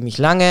schon ziemlich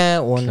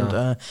lange und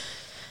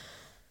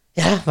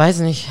weiß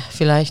nicht,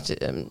 vielleicht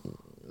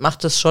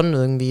macht das schon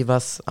irgendwie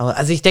was. Aber,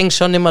 also ich denke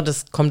schon immer,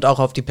 das kommt auch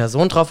auf die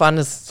Person drauf an.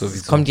 Es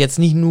kommt jetzt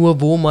nicht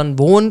nur, wo man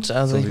wohnt.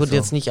 Also ich würde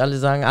jetzt nicht alle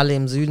sagen, alle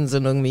im Süden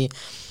sind irgendwie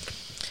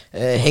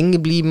hängen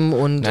geblieben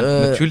und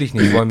natürlich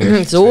nicht, wollen wir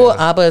nicht so,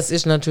 aber es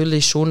ist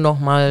natürlich schon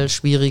nochmal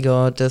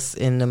schwieriger, das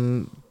in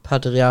einem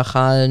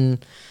patriarchalen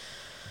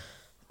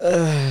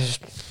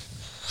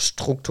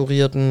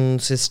strukturierten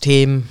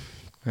System.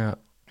 Ja.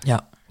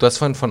 Du hast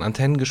vorhin von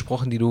Antennen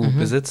gesprochen, die du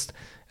besitzt.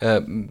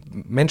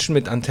 Menschen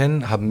mit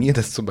Antennen haben mir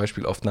das zum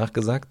Beispiel oft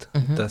nachgesagt.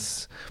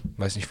 Das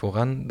weiß nicht,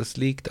 woran das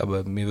liegt,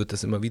 aber mir wird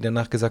das immer wieder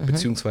nachgesagt,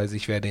 beziehungsweise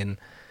ich werde in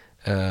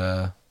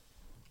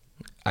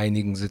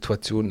einigen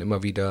Situationen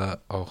immer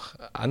wieder auch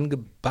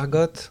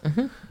angebaggert,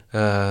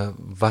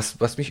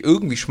 was mich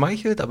irgendwie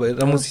schmeichelt, aber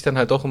da muss ich dann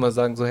halt auch immer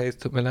sagen, so hey, es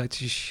tut mir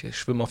leid, ich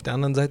schwimme auf der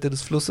anderen Seite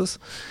des Flusses,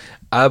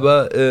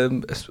 aber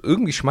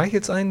irgendwie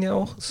schmeichelt es einen ja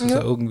auch, es ist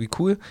ja irgendwie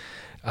cool.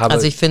 Aber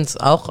also ich finde es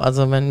auch,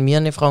 also wenn mir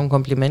eine Frau ein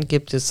Kompliment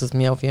gibt, ist es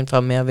mir auf jeden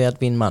Fall mehr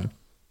wert wie ein Mann.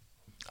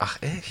 Ach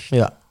echt?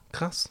 Ja.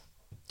 Krass.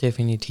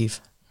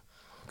 Definitiv.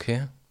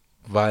 Okay,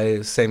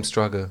 weil same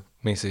struggle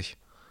mäßig.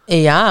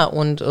 Ja,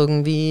 und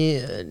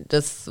irgendwie,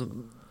 das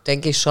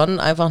denke ich schon,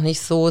 einfach nicht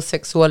so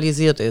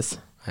sexualisiert ist.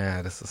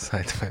 Ja, das ist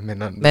halt bei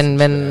Männern. Wenn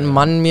ein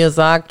Mann mir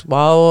sagt,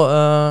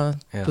 wow,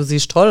 du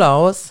siehst toll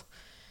aus,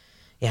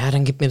 ja,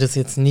 dann gibt mir das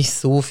jetzt nicht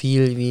so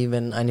viel, wie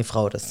wenn eine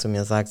Frau das zu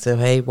mir sagt. So,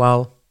 hey,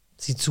 wow,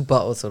 sieht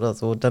super aus oder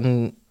so.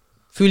 Dann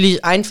fühle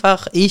ich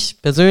einfach,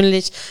 ich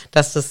persönlich,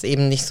 dass das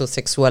eben nicht so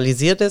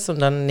sexualisiert ist und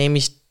dann nehme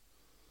ich,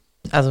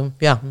 also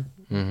ja,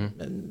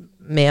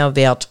 mehr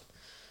Wert.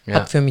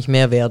 Hat für mich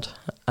mehr Wert,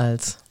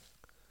 als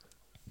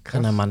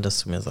wenn ein Mann das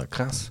zu mir sagt.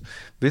 Krass.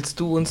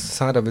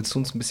 Sada, willst du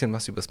uns ein bisschen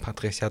was über das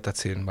Patriarchat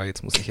erzählen? Weil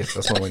jetzt muss ich jetzt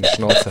erstmal meine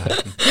Schnauze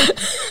halten.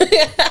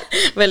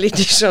 Weil ich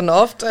dich schon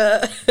oft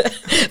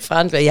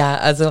verantworte. Ja,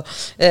 also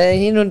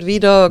hin und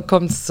wieder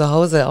kommt es zu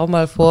Hause auch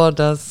mal vor,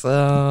 dass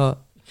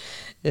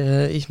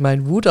ich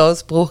meinen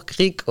Wutausbruch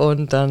krieg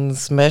und dann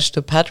Smash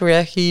the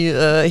Patriarchy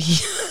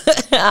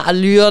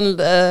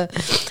Allüren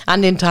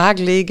an den Tag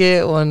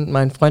lege und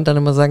mein Freund dann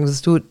immer sagen,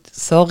 das tut,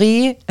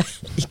 sorry,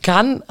 ich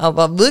kann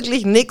aber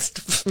wirklich nichts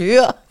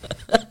dafür.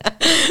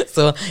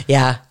 So,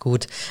 ja,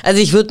 gut.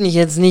 Also ich würde mich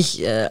jetzt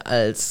nicht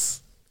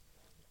als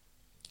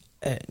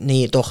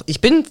ich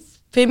bin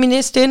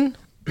Feministin,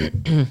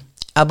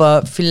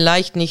 aber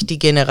vielleicht nicht die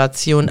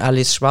Generation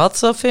Alice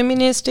Schwarzer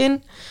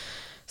Feministin,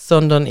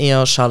 sondern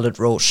eher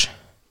Charlotte Roche.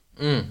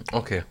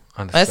 Okay,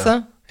 alles weißt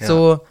klar. Weißt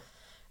du?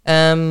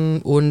 Ja.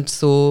 So, und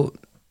so,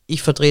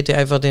 ich vertrete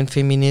einfach den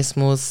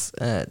Feminismus,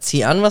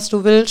 zieh an, was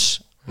du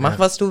willst, mach,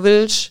 was du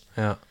willst.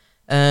 Ja.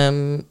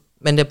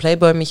 Wenn der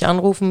Playboy mich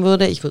anrufen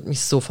würde, ich würde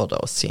mich sofort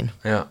ausziehen.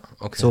 Ja,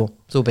 okay.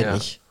 So bin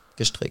ich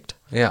gestrickt.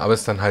 Ja, aber es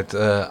ist dann halt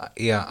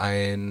eher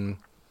ein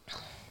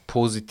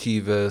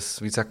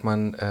positives, wie sagt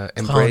man,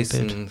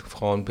 embracen,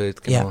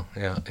 Frauenbild. Genau.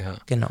 Ja.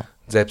 Genau.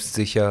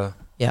 Selbstsicher.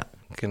 Ja.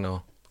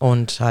 Genau.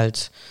 Und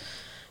halt,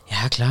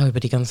 ja klar, über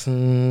die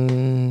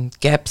ganzen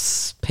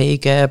Gaps, Pay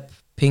Gap,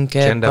 Pink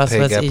Gap, Gender was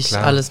Pay weiß Gap, ich,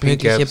 klar. alles Pink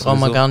Mögliche, Gap brauchen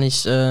wir sowieso. gar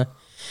nicht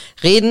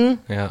reden.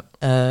 Ja.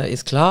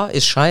 Ist klar,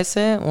 ist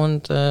scheiße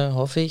und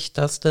hoffe ich,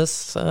 dass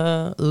das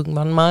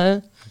irgendwann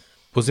mal.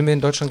 Wo sind wir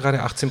in Deutschland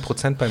gerade?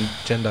 18% beim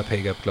Gender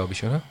Pay Gap, glaube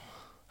ich, oder?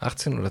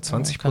 18 oder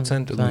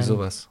 20%, irgendwie sein.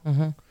 sowas.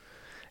 Ja,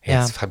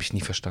 Ja. das habe ich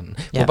nie verstanden.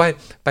 Ja. Wobei,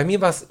 bei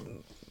mir war es,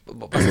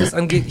 was das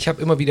angeht, ich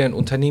habe immer wieder in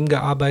Unternehmen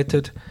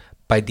gearbeitet,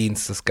 bei denen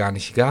es das gar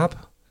nicht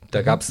gab.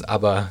 Da gab es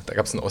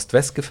ein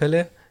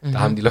Ost-West-Gefälle. Da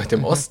haben die Leute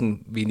im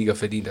Osten weniger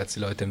verdient als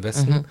die Leute im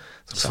Westen.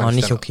 So, Ist auch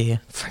nicht okay.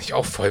 Fand ich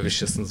auch voll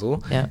beschissen so.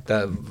 Ja.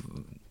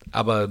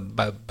 Aber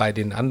bei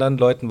den anderen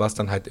Leuten war es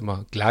dann halt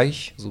immer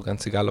gleich, so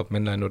ganz egal ob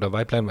Männlein oder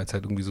Weiblein, weil es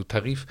halt irgendwie so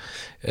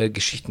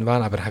Tarifgeschichten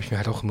waren. Aber da habe ich mir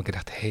halt auch immer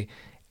gedacht, hey,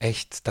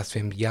 echt, dass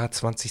wir im Jahr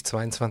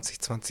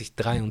 2022,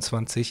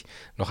 2023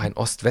 noch ein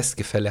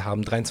Ost-West-Gefälle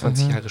haben,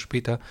 23 Jahre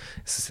später,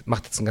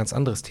 macht jetzt ein ganz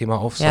anderes Thema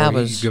auf. Sorry, Ja,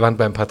 aber wir waren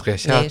beim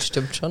Patriarchat. Nee,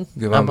 stimmt schon.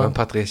 Wir waren aber, beim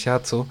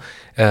Patriarchat so.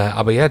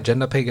 Aber ja,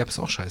 Gender Pay Gap ist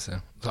auch scheiße.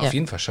 Ist Ja. auf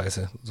jeden Fall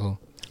scheiße. So.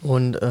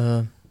 Und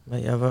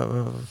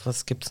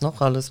was gibt's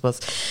noch alles?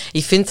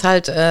 Ich finde es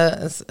halt,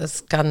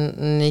 es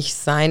kann nicht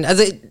sein.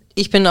 Also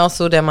ich bin auch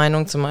so der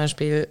Meinung zum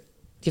Beispiel,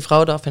 die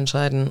Frau darf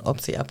entscheiden,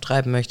 ob sie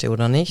abtreiben möchte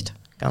oder nicht.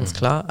 Ganz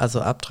klar.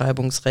 Also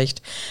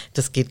Abtreibungsrecht,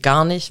 das geht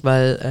gar nicht,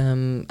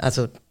 weil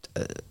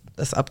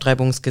das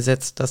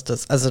Abtreibungsgesetz, dass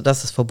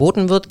es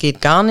verboten wird,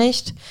 geht gar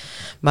nicht,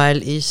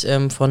 weil ich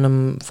von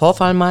einem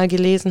Vorfall mal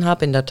gelesen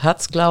habe, in der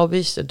Taz, glaube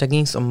ich, da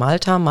ging es um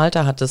Malta.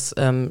 Malta hat das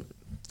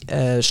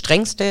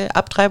strengste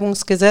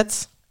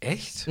Abtreibungsgesetz.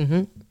 Echt?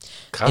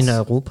 Krass. In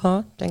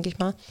Europa, denke ich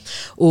mal.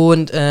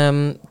 Und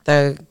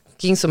da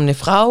ging es um eine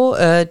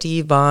Frau,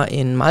 die war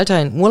in Malta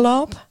in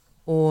Urlaub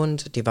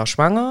und die war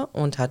schwanger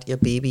und hat ihr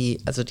Baby,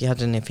 also die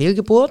hatte eine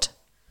Fehlgeburt.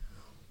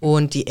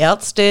 Und die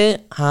Ärzte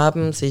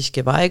haben sich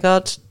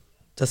geweigert,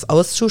 das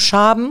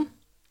auszuschaben.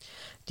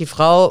 Die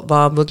Frau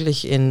war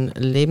wirklich in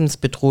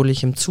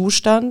lebensbedrohlichem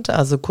Zustand,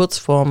 also kurz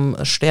vorm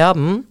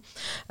Sterben,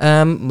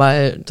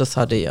 weil das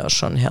hatte ja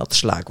schon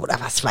Herzschlag oder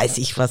was weiß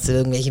ich, was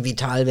irgendwelche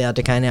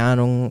Vitalwerte, keine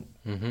Ahnung,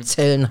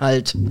 Zellen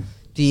halt,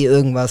 die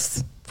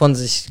irgendwas von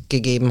sich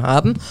gegeben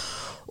haben.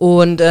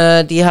 Und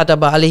die hat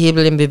aber alle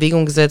Hebel in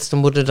Bewegung gesetzt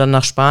und wurde dann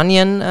nach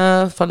Spanien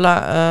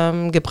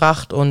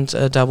gebracht und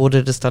da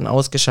wurde das dann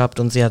ausgeschabt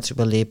und sie hat es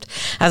überlebt.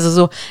 Also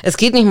so, es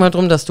geht nicht mal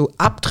darum, dass du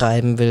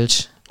abtreiben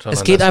willst. Sondern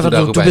es geht einfach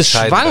darum, du bist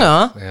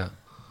schwanger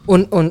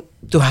und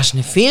du hast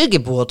eine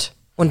Fehlgeburt.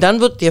 Und dann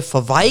wird dir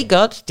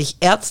verweigert, dich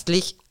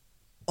ärztlich,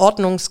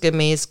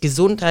 ordnungsgemäß,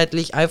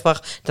 gesundheitlich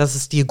einfach, dass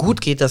es dir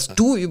gut geht, dass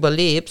du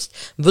überlebst,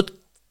 wird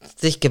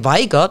sich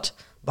geweigert,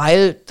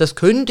 weil das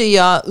könnte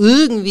ja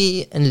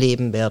irgendwie ein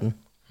Leben werden.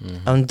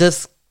 Und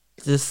das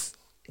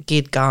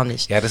geht gar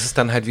nicht. Ja, das ist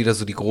dann halt wieder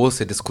so die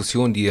große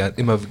Diskussion, die ja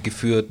immer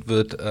geführt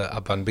wird,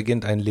 ab wann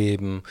beginnt ein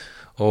Leben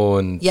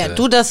und... Ja,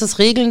 dass es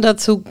Regeln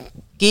dazu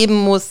geben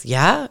muss,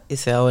 ja,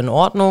 ist ja auch in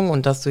Ordnung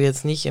und dass du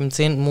jetzt nicht im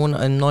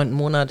 9.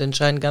 Monat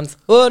entscheiden kannst,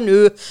 oh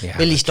nö, Ja,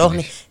 will ich doch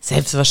natürlich. nicht.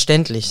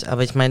 Selbstverständlich,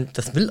 aber ich meine,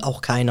 das will auch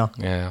keiner.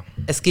 Ja.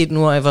 Es geht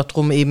nur einfach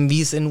drum eben,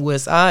 wie es in den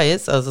USA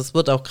ist, also es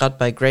wird auch gerade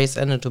bei Grey's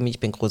Anatomy, ich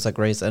bin großer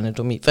Grey's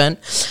Anatomy-Fan,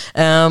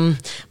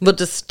 wird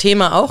das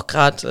Thema auch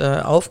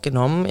gerade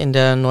aufgenommen in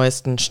der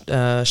neuesten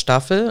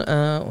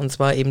Staffel und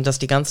zwar eben, dass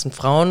die ganzen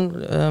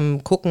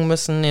Frauen gucken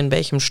müssen, in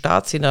welchem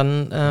Staat sie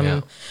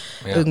dann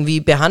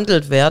irgendwie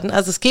behandelt werden.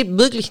 Also es geht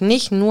wirklich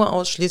nicht nur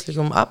ausschließlich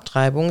um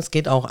Abtreibung, es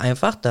geht auch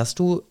einfach, dass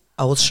du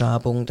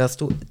Ausschabung, dass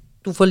du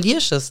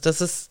verlierst es,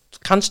 du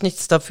kannst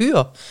nichts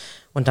dafür.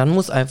 Und dann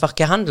muss einfach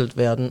gehandelt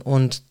werden.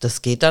 Und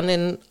das geht dann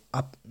in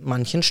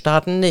manchen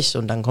Staaten nicht.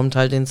 Und dann kommt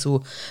halt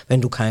hinzu,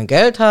 wenn du kein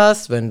Geld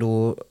hast, wenn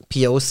du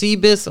POC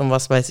bist und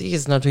was weiß ich,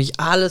 ist natürlich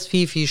alles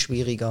viel, viel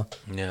schwieriger.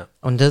 Ja.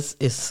 Und das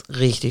ist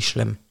richtig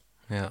schlimm.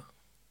 Ja.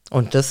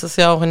 Und das ist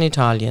ja auch in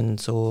Italien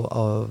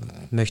so,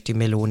 möchte die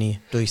Meloni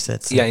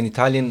durchsetzen. Ja, in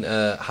Italien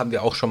haben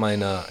wir auch schon mal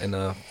in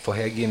einer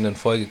vorhergehenden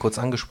Folge kurz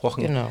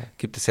angesprochen. Genau.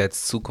 Gibt es ja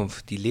jetzt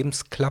Zukunft die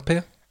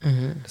Lebensklappe.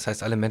 Das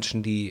heißt, alle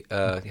Menschen, die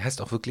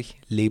heißt auch wirklich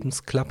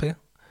Lebensklappe.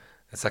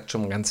 Das sagt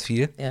schon mal ganz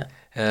viel. Ja.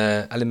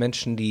 Alle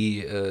Menschen,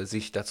 die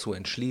sich dazu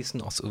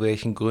entschließen, aus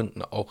welchen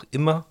Gründen auch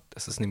immer,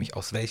 das ist nämlich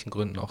aus welchen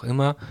Gründen auch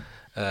immer,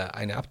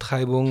 eine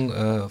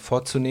Abtreibung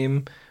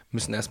vorzunehmen,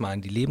 müssen erstmal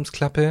an die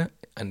Lebensklappe.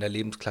 An der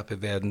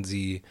Lebensklappe werden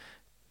sie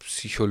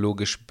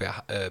psychologisch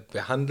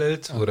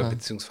behandelt oder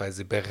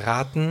beziehungsweise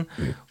beraten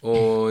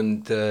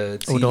und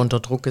Oder unter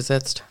Druck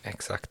gesetzt.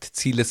 Exakt.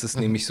 Ziel ist es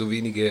nämlich, so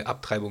wenige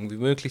Abtreibungen wie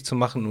möglich zu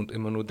machen und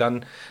immer nur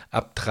dann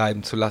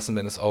abtreiben zu lassen,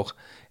 wenn es auch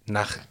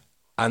nach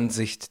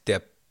Ansicht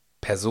der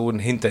Person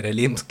hinter der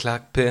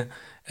Lebensklappe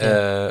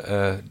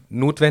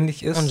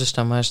notwendig ist. Und das ist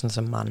dann meistens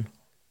ein Mann.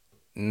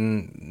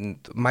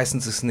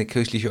 Meistens ist es eine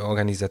kirchliche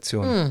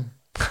Organisation.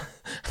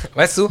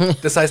 Weißt du?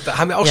 Das heißt, da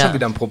haben wir auch schon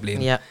wieder ein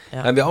Problem. Ja.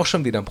 Da haben wir auch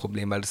schon wieder ein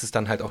Problem, weil das ist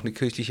dann halt auch eine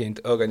kirchliche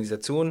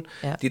Organisation,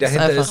 die ist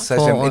dahinter einfach ist. Das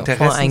heißt, wir haben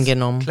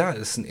voreingenommen. Klar,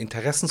 es ist ein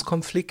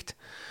Interessenskonflikt.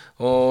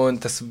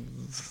 Und das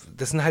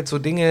sind halt so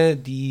Dinge,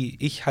 die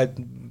ich halt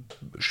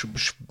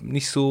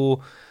nicht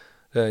so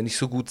nicht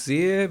so gut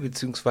sehe,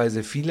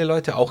 beziehungsweise viele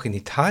Leute auch in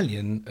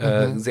Italien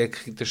sehr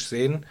kritisch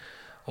sehen.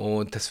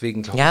 Und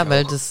deswegen glaube ich Ja, auch.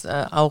 weil das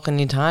auch in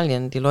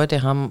Italien, die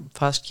Leute haben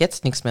fast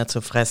jetzt nichts mehr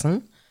zu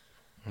fressen.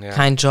 Ja.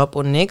 Kein Job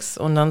und nix.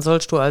 Und dann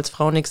sollst du als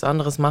Frau nichts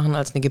anderes machen,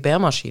 als eine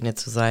Gebärmaschine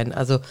zu sein.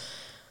 Also,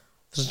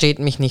 versteht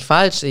mich nicht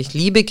falsch. Ich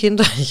liebe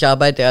Kinder. Ich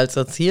arbeite als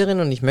Erzieherin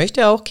und ich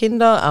möchte auch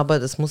Kinder.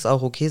 Aber es muss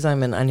auch okay sein,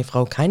 wenn eine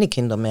Frau keine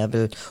Kinder mehr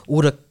will.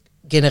 Oder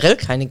generell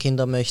keine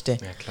Kinder möchte.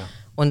 Ja, klar.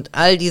 Und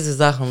all diese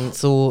Sachen,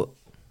 so,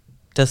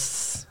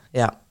 das,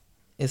 ja,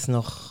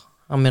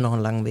 haben wir noch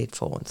einen langen Weg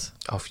vor uns.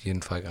 Auf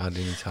jeden Fall, gerade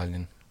in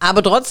Italien.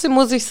 Aber trotzdem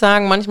muss ich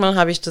sagen, manchmal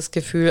habe ich das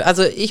Gefühl,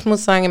 also ich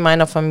muss sagen, in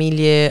meiner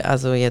Familie,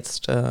 also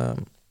jetzt von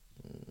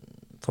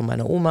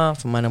meiner Oma,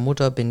 von meiner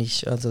Mutter bin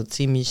ich also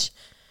ziemlich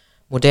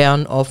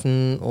modern,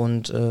 offen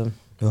und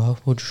ja,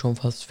 würde ich schon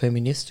fast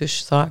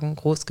feministisch sagen,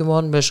 groß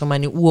geworden, weil schon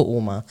meine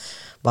Uroma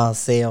war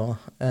sehr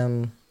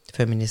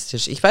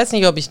feministisch. Ich weiß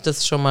nicht, ob ich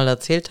das schon mal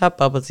erzählt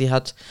habe, aber sie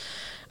hat,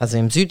 also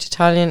im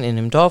Süditalien, in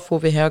dem Dorf,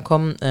 wo wir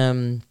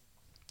herkommen,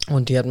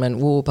 und die hat mein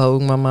Uropa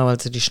irgendwann mal, weil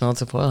sie die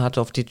Schnauze voll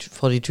hatte,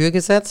 vor die Tür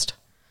gesetzt.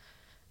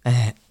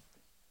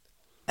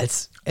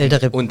 Als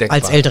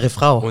ältere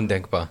Frau.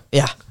 Undenkbar.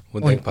 Ja.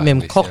 Undenkbar Und mit dem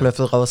eigentlich,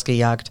 Kochlöffel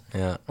rausgejagt.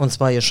 Ja. Und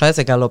zwar ihr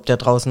scheißegal, ob der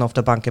draußen auf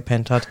der Bank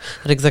gepennt hat.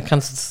 Hat er gesagt,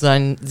 kannst du zu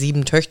seinen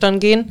 7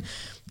 Töchtern gehen?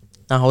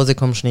 Nach Hause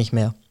kommst du nicht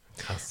mehr.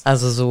 Krass.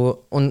 Also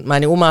so, und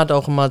meine Oma hat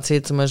auch immer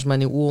erzählt, zum Beispiel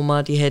meine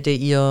Uroma, die hätte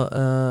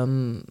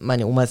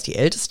meine Oma ist die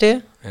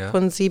älteste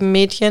von 7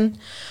 Mädchen.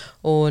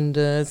 Und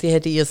sie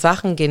hätte ihr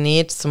Sachen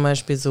genäht, zum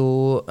Beispiel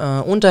so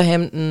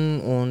Unterhemden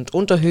und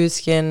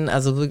Unterhöschen,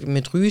 also wirklich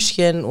mit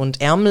Rüschchen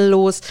und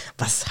ärmellos,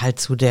 was halt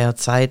zu der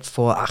Zeit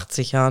vor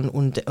 80 Jahren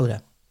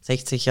oder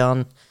 60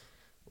 Jahren,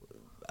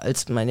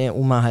 als meine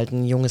Oma halt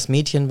ein junges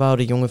Mädchen war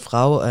oder junge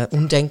Frau,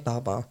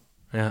 undenkbar war.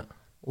 Ja.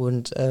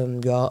 Und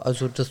ja,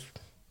 also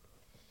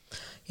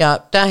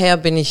daher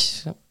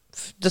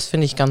das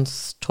finde ich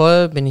ganz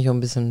toll, bin ich auch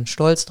ein bisschen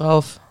stolz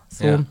drauf.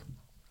 So.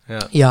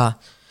 Ja.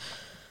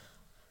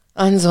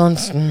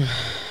 Ansonsten,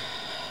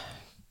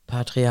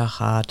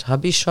 Patriarchat,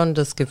 habe ich schon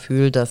das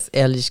Gefühl, dass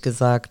ehrlich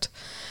gesagt,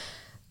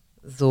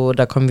 so,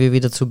 da kommen wir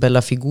wieder zu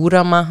Bella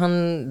Figura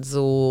machen,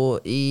 so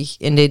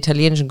in der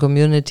italienischen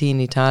Community in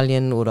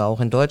Italien oder auch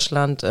in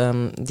Deutschland,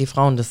 die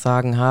Frauen das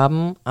Sagen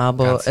haben,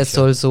 aber es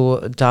soll so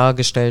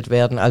dargestellt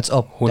werden, als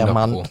ob der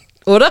Mann,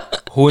 oder?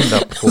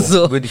 100%,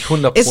 so. Würde ich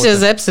 100%. Ist ja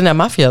selbst in der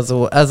Mafia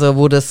so, also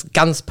wo das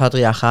ganz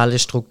patriarchale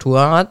Struktur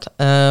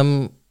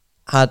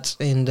hat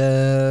in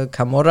der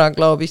Camorra,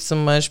 glaube ich,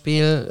 zum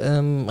Beispiel,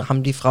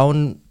 haben die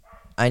Frauen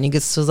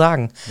einiges zu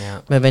sagen.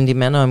 Ja. Weil wenn die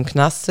Männer im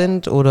Knast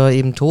sind oder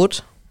eben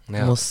tot,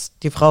 muss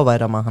die Frau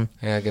weitermachen.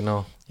 Ja,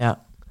 genau. Ja.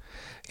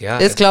 Ja,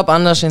 Ist, glaube ich,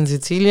 anders in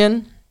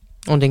Sizilien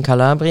und in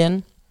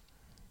Kalabrien.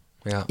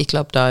 Ja. Ich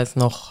glaube, da ist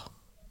noch,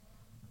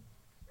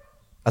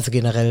 also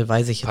generell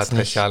weiß ich jetzt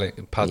nicht.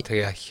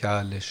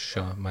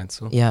 Patriarchalischer,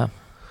 meinst du? Ja.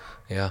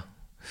 Ja.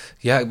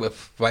 Ja,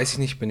 weiß ich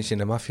nicht, bin ich in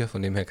der Mafia,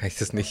 von dem her kann ich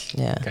das nicht,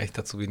 kann ich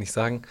dazu wenig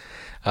sagen.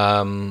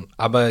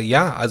 Aber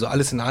ja, also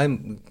alles in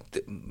allem,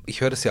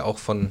 ich höre das ja auch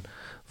von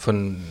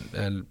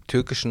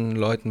türkischen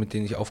Leuten, mit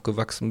denen ich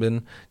aufgewachsen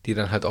bin, die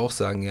dann halt auch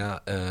sagen,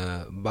 ja,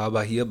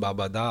 Baba hier,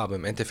 Baba da, aber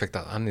im Endeffekt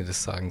hat Anne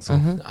das sagen. So.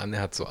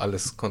 Anne hat so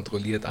alles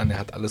kontrolliert, Anne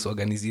hat alles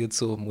organisiert,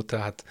 so,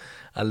 Mutter hat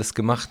alles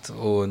gemacht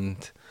und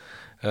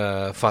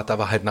Vater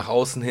war halt nach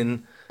außen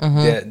hin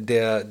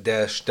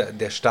der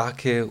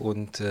Starke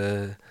und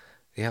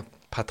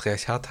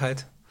Patriarchat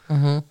halt.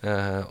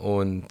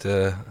 Und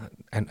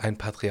ein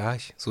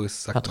Patriarch, so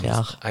ist es,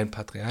 Patriarch. Ein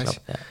Patriarch.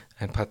 Glaub, ja.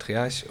 Ein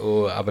Patriarch,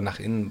 aber nach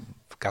innen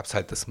gab es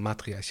halt das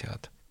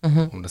Matriarchat,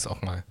 um das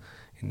auch mal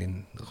in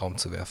den Raum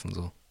zu werfen.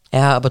 So.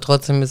 Ja, aber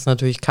trotzdem ist es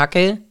natürlich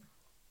Kacke,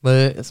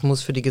 weil es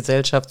muss für die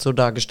Gesellschaft so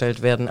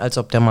dargestellt werden, als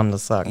ob der Mann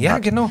das sagen Ja,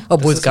 hat. genau.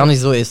 Obwohl Das es gar nicht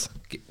so ist.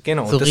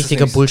 Genau. So das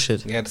richtiger ist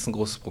Bullshit. Ja, das ist ein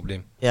großes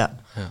Problem. Ja.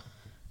 Ja.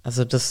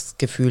 Also das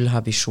Gefühl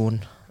habe ich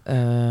schon.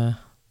 Ja.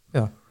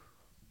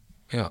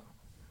 Ja,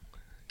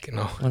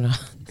 genau. Oder?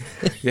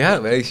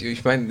 Ja, weil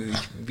ich meine,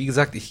 wie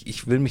gesagt,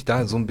 ich will mich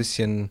da so ein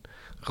bisschen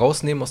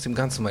rausnehmen aus dem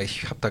Ganzen, weil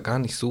ich habe da gar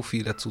nicht so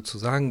viel dazu zu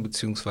sagen,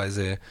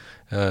 beziehungsweise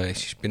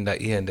ich bin da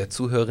eher in der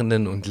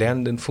zuhörenden und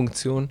lernenden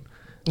Funktion.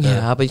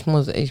 Ja, aber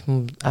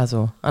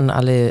also an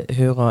alle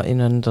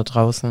HörerInnen da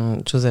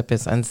draußen, Giuseppe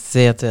ist ein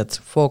sehr, sehr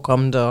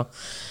zuvorkommender,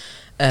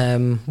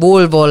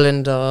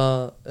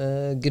 wohlwollender,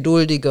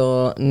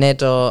 geduldiger,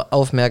 netter,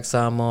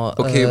 aufmerksamer,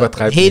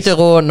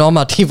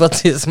 heteronormativer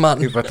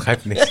Cis-Mann.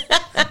 Übertreib nicht.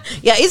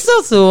 Ja, ist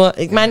doch so.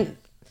 Ich meine,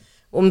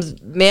 um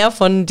mehr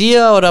von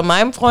dir oder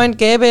meinem Freund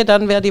gäbe,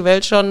 dann wäre die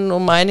Welt schon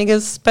um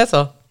einiges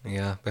besser.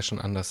 Ja, wäre schon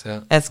anders,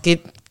 ja. Es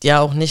geht ja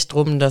auch nicht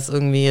darum, dass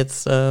irgendwie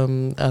jetzt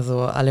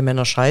also alle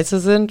Männer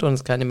scheiße sind und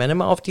es keine Männer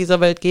mehr auf dieser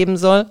Welt geben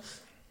soll.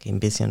 Ein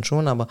bisschen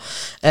schon, aber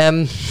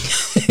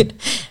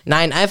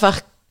nein,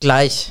 einfach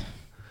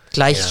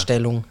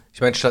Gleichstellung. Ja.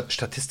 Ich meine,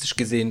 statistisch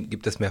gesehen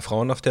gibt es mehr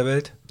Frauen auf der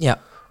Welt. Ja.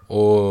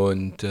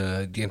 Und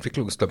die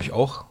Entwicklung ist, glaube ich,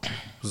 auch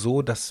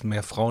so, dass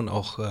mehr Frauen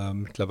auch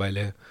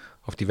mittlerweile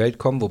auf die Welt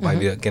kommen, wobei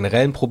wir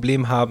generell ein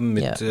Problem haben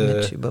mit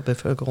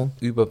Überbevölkerung.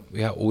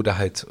 Oder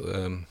halt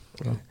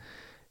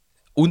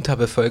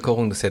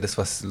Unterbevölkerung. Das ist ja das,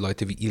 was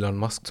Leute wie Elon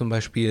Musk zum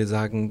Beispiel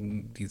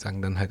sagen. Die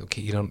sagen dann halt,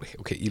 okay,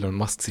 Elon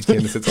Musk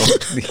zitieren ist jetzt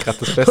auch nicht gerade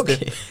das Beste.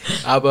 Okay.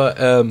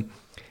 Aber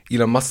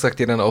Elon Musk sagt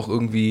ja dann auch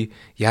irgendwie,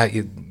 ja,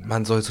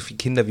 man soll so viele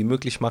Kinder wie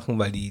möglich machen,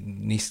 weil die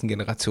nächsten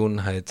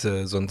Generationen halt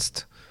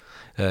sonst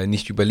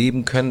nicht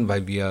überleben können,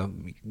 weil wir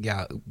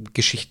ja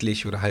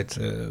geschichtlich oder halt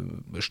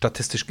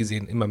statistisch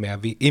gesehen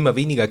immer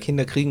weniger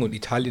Kinder kriegen und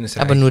Italien ist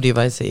ja aber nur die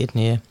weiße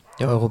Ethnie,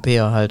 die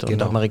Europäer halt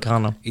und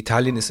Amerikaner.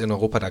 Italien ist in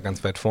Europa da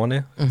ganz weit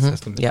vorne. Das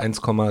heißt mit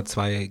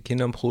 1,2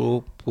 Kindern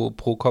pro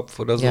Kopf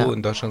oder so.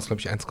 In Deutschland ist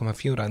glaube ich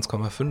 1,4 oder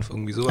 1,5,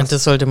 irgendwie sowas. Und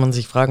das sollte man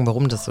sich fragen,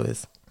 warum das so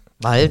ist.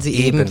 Weil sie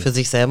eben für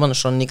sich selber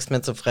schon nichts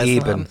mehr zu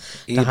fressen haben.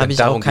 Da habe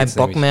ich auch keinen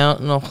Bock mehr,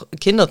 noch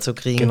Kinder zu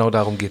kriegen. Genau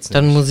darum geht es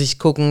nämlich. Dann muss ich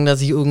gucken,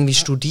 dass ich irgendwie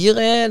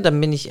studiere. Dann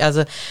bin ich,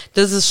 also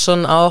das ist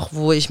schon auch,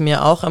 wo ich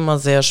mir auch immer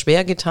sehr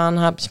schwer getan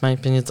habe. Ich meine,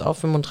 ich bin jetzt auch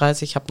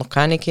 35, habe noch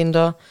keine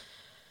Kinder.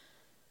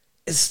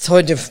 Ist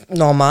heute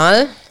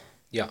normal,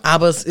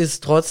 aber es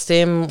ist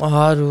trotzdem,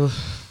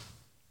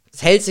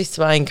 es hält sich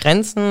zwar in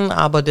Grenzen,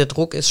 aber der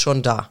Druck ist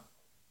schon da.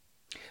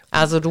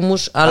 Also du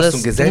musst alles,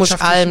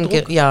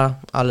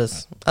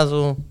 alles.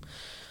 Also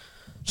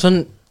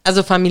schon,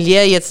 also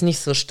familiär jetzt nicht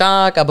so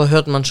stark, aber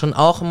hört man schon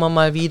auch immer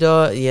mal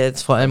wieder,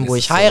 jetzt vor allem, wo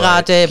ich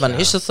heirate, wann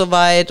ist es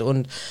soweit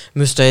und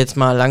müsst ihr jetzt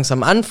mal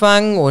langsam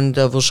anfangen und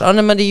da wirst du auch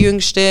nicht mehr die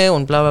Jüngste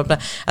und bla bla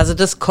bla. Also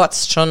das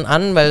kotzt schon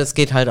an, weil es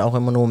geht halt auch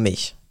immer nur um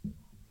mich.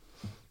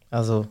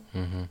 Also,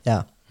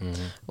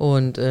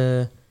 und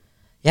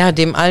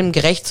dem allem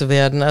gerecht zu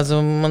werden.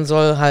 Also man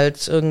soll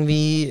halt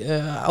irgendwie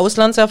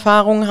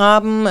Auslandserfahrung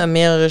haben,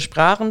 mehrere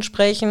Sprachen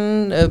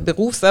sprechen,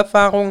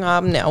 Berufserfahrung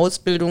haben, eine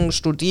Ausbildung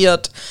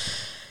studiert,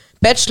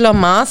 Bachelor,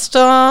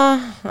 Master,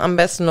 am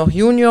besten noch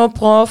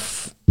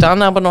Junior-Prof,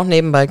 dann aber noch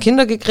nebenbei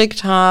Kinder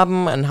gekriegt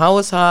haben, ein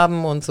Haus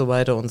haben und so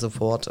weiter und so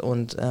fort.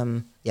 Und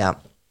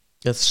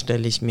das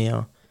stelle ich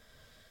mir,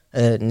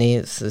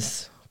 es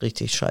ist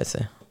richtig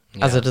scheiße.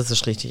 Ja. Also das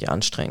ist richtig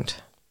anstrengend.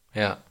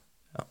 Ja.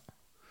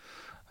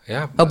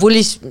 Obwohl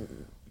ich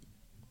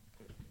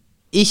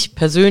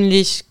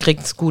persönlich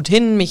krieg's gut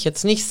hin, mich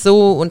jetzt nicht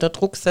so unter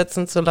Druck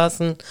setzen zu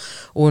lassen.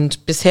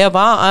 Und bisher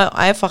war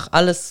einfach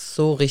alles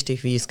so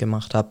richtig, wie ich es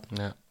gemacht habe.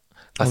 Ja.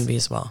 Und wie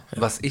es war.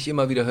 Ja. Was ich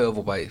immer wieder höre,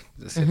 wobei,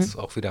 das ist jetzt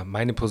auch wieder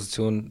meine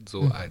Position,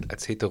 so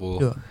als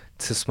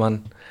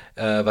hetero-Cis-Mann,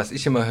 was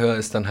ich immer höre,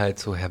 ist dann halt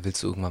so,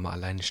 willst du irgendwann mal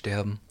alleine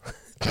sterben?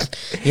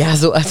 Ja,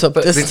 so als ob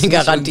das eine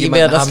Garantie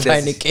wäre, dass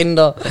deine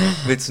Kinder...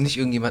 Willst du nicht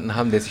irgendjemanden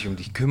haben, der sich um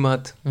dich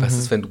kümmert? Was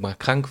ist, wenn du mal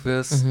krank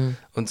wirst?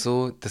 Und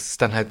so, das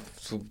ist dann halt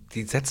so,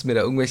 die setzen mir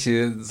da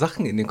irgendwelche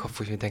Sachen in den Kopf,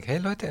 wo ich mir denke, hey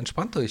Leute,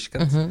 entspannt euch,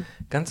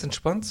 ganz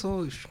entspannt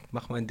so, ich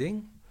mach mein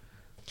Ding.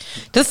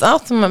 Das ist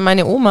auch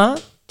meine Oma,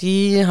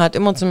 die hat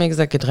immer zu mir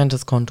gesagt,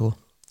 getrenntes Konto.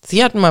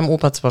 Sie hat mit meinem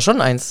Opa zwar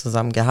schon eins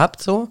zusammen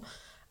gehabt, so,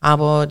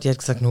 aber die hat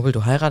gesagt, nur weil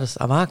du heiratest,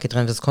 aber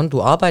getrenntes Konto,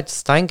 du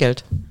arbeitest, dein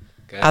Geld.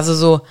 Geil. Also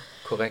so...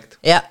 Korrekt.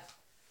 Ja,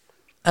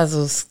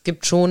 also es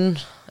gibt schon,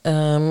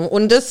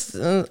 und das,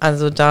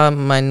 also da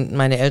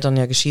meine Eltern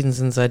ja geschieden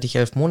sind, seit ich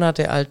 11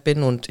 Monate alt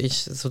bin und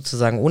ich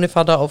sozusagen ohne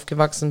Vater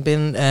aufgewachsen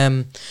bin,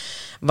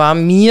 war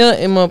mir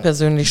immer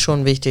persönlich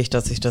schon wichtig,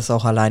 dass ich das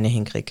auch alleine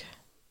hinkriege.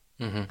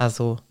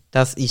 Also,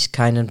 dass ich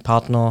keinen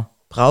Partner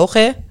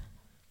brauche.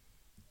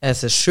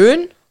 Es ist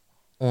schön.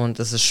 Und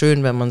es ist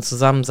schön, wenn man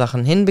zusammen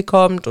Sachen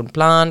hinbekommt und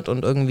plant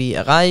und irgendwie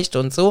erreicht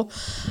und so.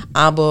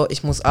 Aber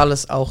ich muss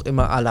alles auch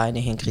immer alleine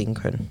hinkriegen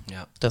können.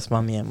 Ja. Das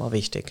war mir immer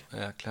wichtig.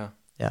 Ja, klar.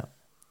 Ja.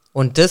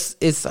 Und das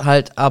ist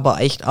halt aber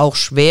echt auch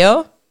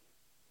schwer,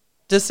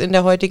 das in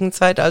der heutigen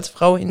Zeit als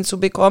Frau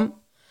hinzubekommen.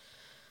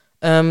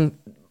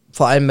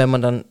 Vor allem, wenn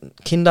man dann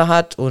Kinder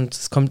hat und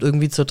es kommt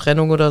irgendwie zur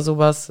Trennung oder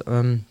sowas.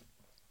 Habe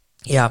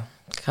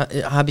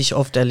ich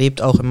oft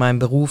erlebt, auch in meinem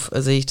Beruf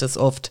sehe ich das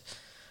oft,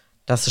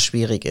 dass es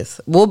schwierig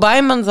ist.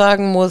 Wobei man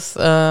sagen muss,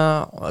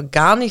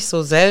 gar nicht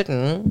so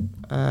selten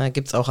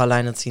gibt es auch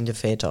alleinerziehende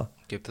Väter.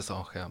 Gibt es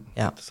auch, ja.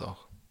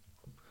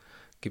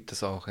 Gibt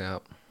es auch, ja.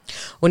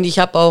 Und ich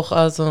habe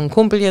auch so einen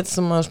Kumpel jetzt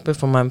zum Beispiel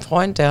von meinem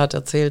Freund, der hat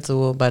erzählt,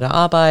 so bei der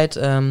Arbeit,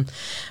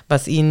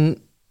 was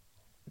ihn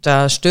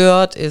da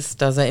stört,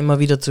 ist, dass er immer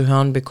wieder zu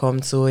hören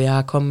bekommt, so,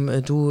 ja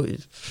komm, du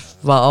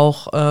war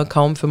auch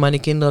kaum für meine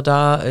Kinder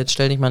da, jetzt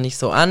stell dich mal nicht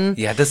so an.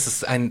 Ja, das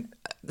ist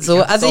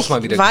so, also ich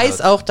weiß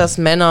auch, dass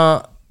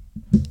Männer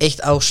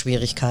echt auch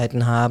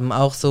Schwierigkeiten haben,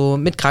 auch so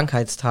mit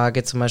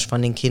Krankheitstage zum Beispiel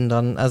von den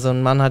Kindern. Also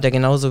ein Mann hat ja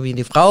genauso wie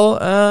die Frau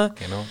 11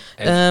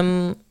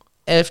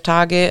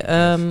 Tage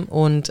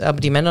aber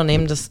die Männer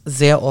nehmen das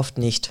sehr oft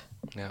nicht.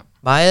 Ja.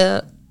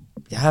 Weil,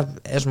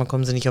 erstmal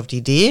kommen sie nicht auf die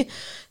Idee.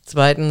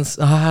 Zweitens,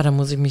 da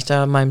muss ich mich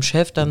da meinem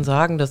Chef dann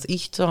sagen, dass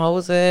ich zu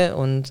Hause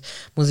und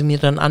muss ich mir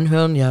dann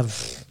anhören, Ja,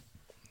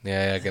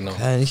 genau.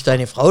 Kann nicht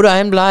deine Frau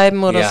daheim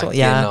bleiben oder so?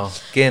 Ja,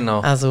 genau.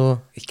 Also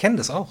ich kenne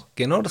das auch.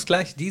 Genau das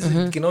Gleiche.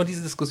 Genau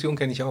diese Diskussion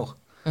kenne ich auch.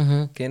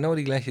 Genau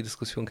die gleiche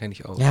Diskussion kenne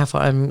ich auch. Ja,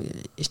 vor allem,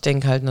 ich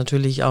denke halt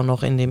natürlich auch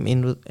noch in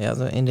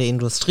der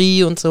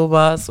Industrie und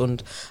sowas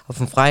und auf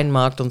dem freien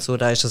Markt und so,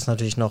 da ist es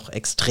natürlich noch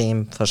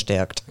extrem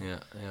verstärkt. Ja.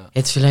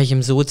 Jetzt vielleicht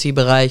im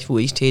Sozi-Bereich, wo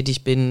ich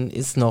tätig bin,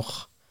 ist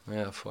noch,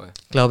 Voll.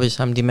 glaube ich,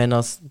 haben die Männer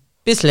es ein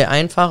bisschen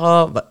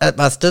einfacher,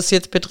 was das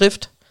jetzt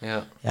betrifft.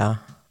 Ja.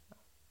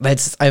 Weil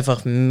es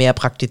einfach mehr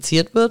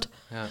praktiziert wird.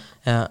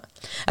 Ja.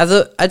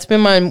 Also, als wir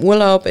mal im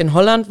Urlaub in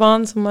Holland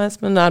waren zum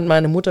Beispiel, da hat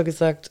meine Mutter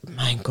gesagt,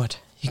 mein Gott,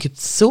 hier gibt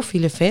es so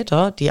viele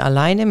Väter, die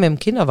alleine mit dem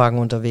Kinderwagen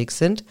unterwegs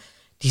sind.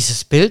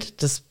 Dieses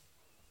Bild, das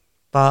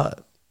war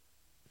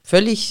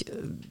völlig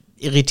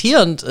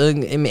irritierend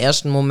im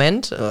ersten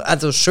Moment.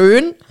 Also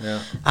schön,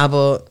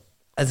 aber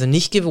also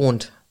nicht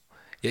gewohnt.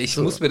 Ja, ich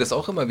muss mir das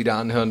auch immer wieder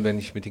anhören, wenn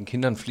ich mit den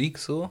Kindern fliege,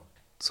 so.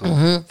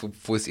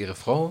 Wo ist ihre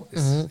Frau?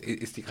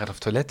 Ist die gerade auf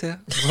Toilette?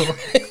 So.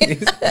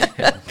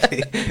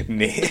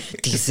 Nee.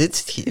 Die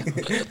sitzt hier.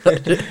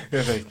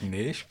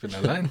 Nee, ich bin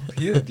allein.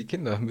 Hier, die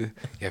Kinder.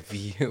 Ja,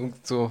 wie?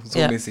 Und so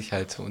mäßig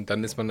halt. Und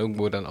dann ist man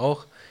irgendwo dann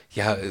auch,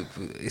 ja,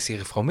 ist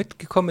ihre Frau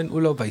mitgekommen in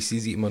Urlaub, weil ich sehe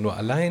sie immer nur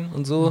allein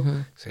und so.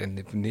 Ich sage,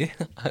 nee,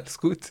 alles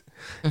gut.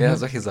 Ja,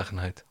 solche Sachen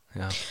halt.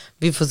 Ja.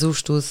 Wie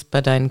versuchst du es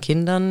bei deinen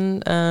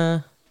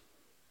Kindern,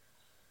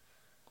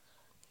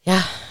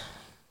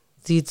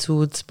 sie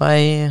zu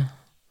zwei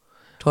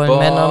tollen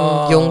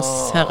Männern,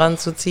 Jungs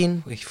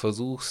heranzuziehen? Ich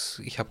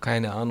versuch's, ich habe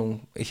keine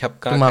Ahnung. Ich habe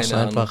gar Du machst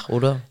keine Ahnung. einfach,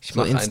 oder? Ich So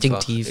mache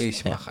instinktiv.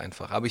 Ich mache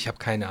einfach, aber ich habe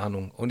keine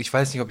Ahnung. Und ich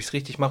weiß nicht, ob ich es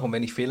richtig mache. Und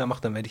wenn ich Fehler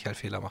mache, dann werde ich halt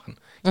Fehler machen.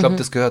 Ich glaube,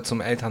 das gehört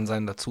zum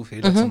Elternsein dazu,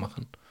 Fehler zu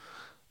machen.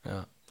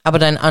 Ja. Aber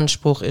dein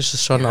Anspruch ist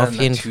es schon auf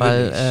jeden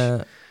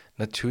Fall,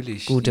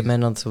 natürlich gute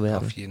Männer zu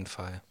werden. Auf jeden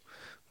Fall.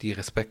 Die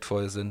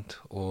respektvoll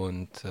sind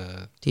und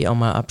Die auch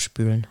mal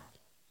abspülen.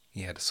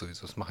 ja, das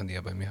sowieso. Das machen die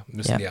ja bei mir.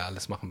 Müssen die ja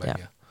alles machen bei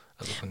mir.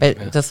 Also von Weil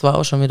dem her. das war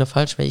auch schon wieder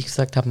falsch, weil ich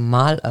gesagt habe,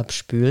 mal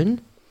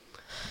abspülen.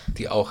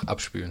 Die auch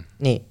abspülen.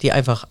 Nee, die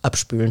einfach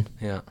abspülen.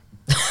 Ja.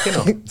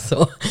 Genau.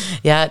 So.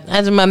 Ja,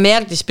 also man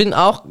merkt, ich bin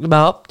auch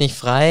überhaupt nicht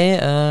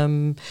frei.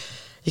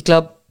 Ich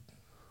glaube,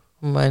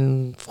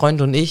 mein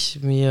Freund und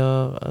ich,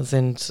 wir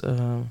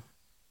haben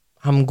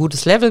ein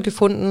gutes Level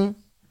gefunden.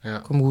 Ja.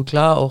 Kommen gut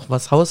klar, auch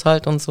was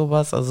Haushalt und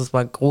sowas. Also es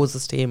war ein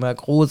großes Thema,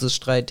 großes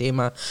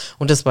Streitthema.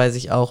 Und das weiß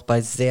ich auch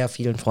bei sehr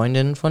vielen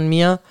Freundinnen von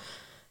mir.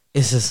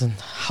 Ist es ein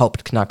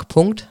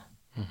Hauptknackpunkt.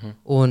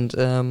 Und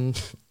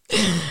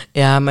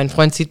ja, mein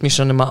Freund zieht mich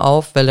schon immer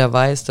auf, weil er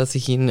weiß, dass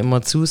ich ihn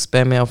immer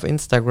zuspamme auf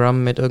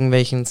Instagram mit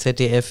irgendwelchen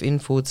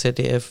ZDF-Info,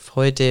 ZDF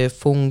heute,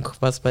 Funk,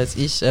 was weiß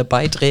ich,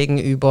 Beiträgen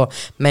über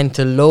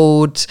Mental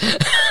Load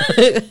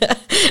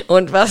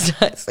und was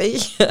weiß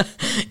ich.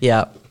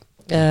 Ja,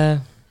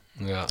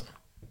 Ja.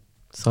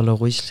 soll er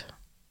ruhig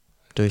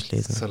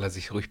durchlesen. Soll er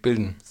sich ruhig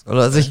bilden. Soll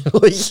er sich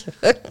ruhig.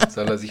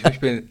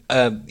 bilden.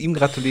 Ihm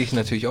gratuliere ich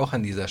natürlich auch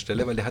an dieser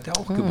Stelle, weil der hat ja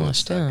auch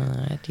Geburtstag.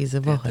 Stimmt,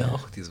 diese Der hat Woche. ja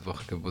auch diese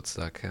Woche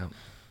Geburtstag, ja.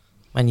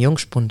 Mein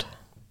Jungspund.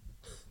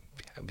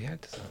 Wie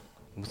alt ist er?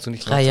 Musst du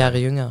nicht 3 Jahre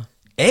jünger.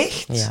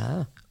 Echt?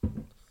 Ja.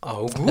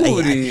 Oh,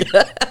 Gudi.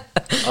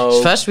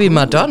 Ist fast wie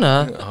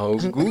Madonna. Oh,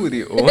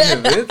 Gudi,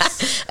 ohne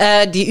Witz.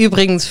 Die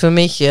übrigens für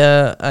mich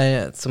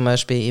zum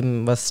Beispiel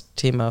eben was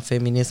Thema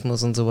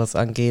Feminismus und sowas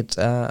angeht,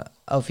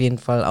 auf jeden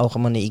Fall auch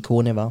immer eine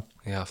Ikone war.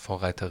 Ja,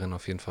 Vorreiterin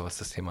auf jeden Fall, was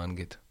das Thema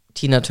angeht.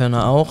 Tina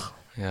Turner auch,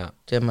 Ja.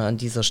 der mal an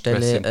dieser Rest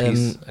Stelle, in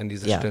peace an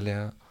dieser Stelle,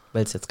 ja.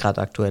 weil es jetzt gerade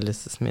aktuell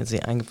ist, ist mir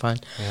sehr eingefallen.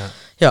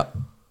 Ja.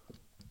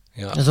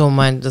 Ja, Ja. also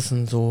das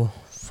sind so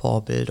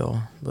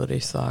Vorbilder, würde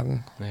ich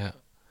sagen. Ja.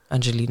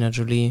 Angelina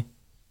Jolie.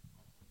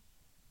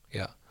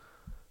 Ja.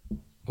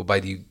 Wobei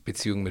die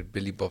Beziehung mit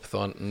Billy Bob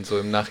Thornton so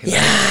im Nachhinein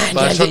Ja,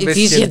 war schon ein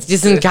bisschen... die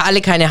sind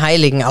alle keine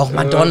Heiligen. Auch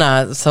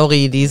Madonna,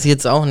 sorry, die ist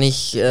jetzt auch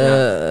nicht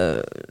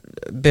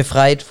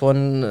befreit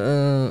von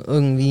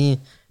irgendwie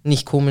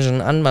nicht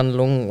komischen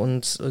Anwandlungen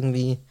und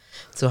irgendwie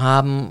zu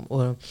haben.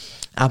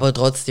 Aber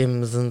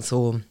trotzdem sind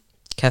so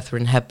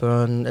Catherine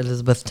Hepburn,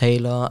 Elizabeth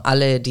Taylor,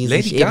 alle, die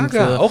Lady sich eben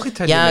Gaga, für... auch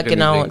Italienerin Ja,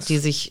 genau, übrigens. die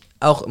sich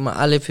auch immer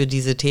alle für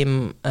diese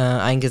Themen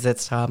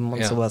eingesetzt haben und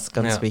Ja, sowas,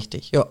 ganz ja.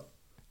 wichtig. Ja.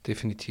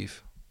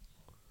 Definitiv.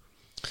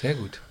 Sehr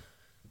gut.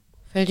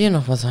 Fällt dir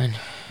noch was ein?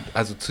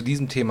 Also zu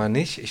diesem Thema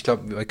nicht. Ich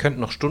glaube, wir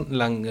könnten noch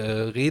stundenlang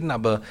reden,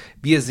 aber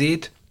wie ihr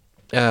seht,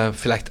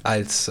 vielleicht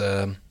als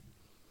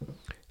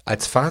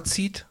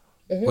Fazit,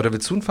 oder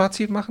willst du ein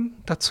Fazit machen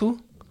dazu?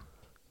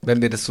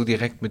 Wenn wir das so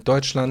direkt mit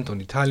Deutschland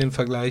und Italien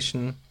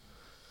vergleichen.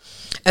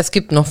 Es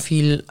gibt noch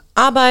viel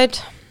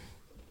Arbeit,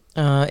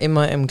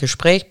 immer im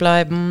Gespräch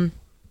bleiben.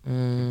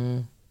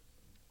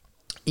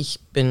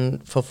 Ich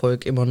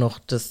verfolge immer noch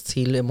das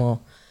Ziel, immer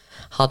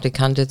harte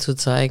Kante zu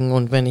zeigen,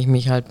 und wenn ich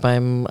mich halt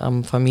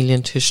am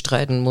Familientisch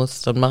streiten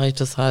muss, dann mache ich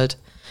das halt.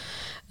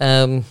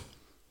 Ja.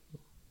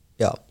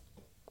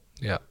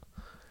 Ja.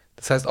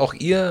 Das heißt, auch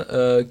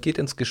ihr geht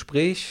ins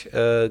Gespräch,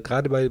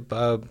 gerade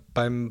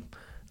beim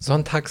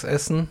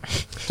Sonntagsessen,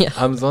 Ja.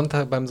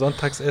 beim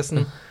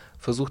Sonntagsessen,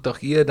 versucht auch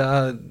ihr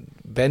da,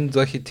 wenn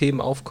solche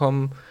Themen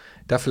aufkommen,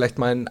 da vielleicht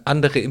mal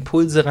andere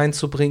Impulse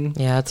reinzubringen.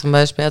 Ja, zum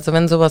Beispiel, also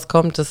wenn sowas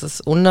kommt, das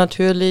ist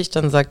unnatürlich,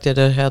 dann sagt dir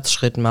der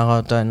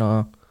Herzschrittmacher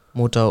deiner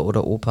Mutter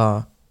oder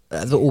Opa,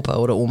 also Opa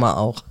oder Oma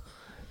auch.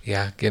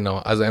 Ja, genau.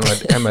 Also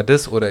einmal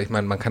das oder ich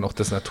meine, man kann auch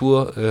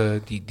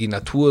die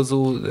Natur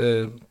so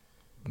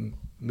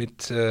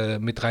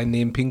mit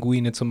reinnehmen,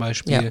 Pinguine zum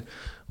Beispiel. Ja.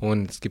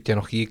 Und es gibt ja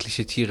noch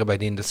jegliche Tiere, bei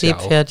denen das ja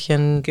auch.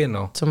 Seepferdchen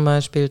Genau. zum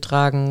Beispiel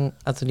tragen,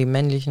 also die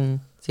männlichen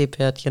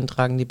Seepferdchen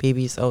tragen die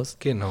Babys aus.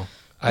 Genau.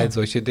 All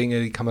solche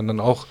Dinge, die kann man dann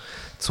auch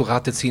zu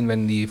Rate ziehen,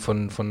 wenn die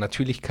von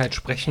Natürlichkeit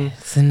sprechen.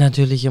 Das sind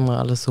natürlich immer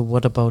alles so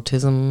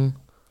Whataboutism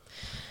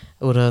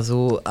oder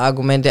so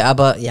Argumente,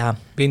 aber ja.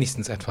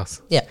 Wenigstens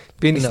etwas. Ja.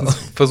 Wenigstens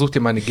Genau. versucht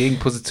ihr mal eine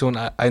Gegenposition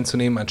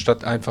einzunehmen,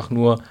 anstatt einfach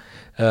nur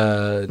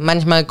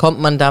Manchmal kommt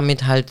man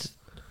damit halt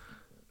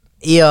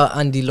eher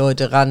an die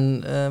Leute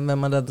ran, wenn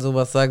man dann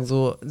sowas sagt,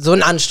 so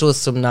ein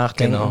Anstoß zum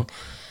Nachdenken. Genau.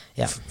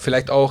 Ja.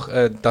 Vielleicht auch,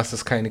 dass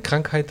es keine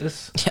Krankheit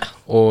ist Ja.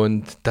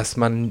 und dass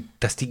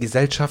die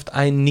Gesellschaft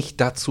einen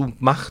nicht dazu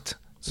macht,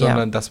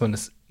 sondern dass man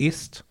es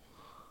ist.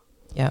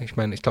 Ja. Ich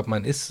meine, ich glaube,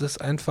 man ist es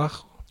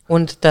einfach.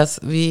 Und dass,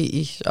 wie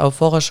ich auch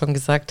vorher schon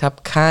gesagt habe,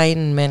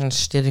 kein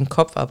Mensch dir den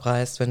Kopf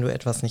abreißt, wenn du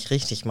etwas nicht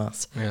richtig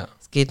machst. Ja.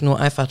 Es geht nur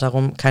einfach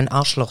darum, kein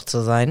Arschloch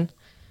zu sein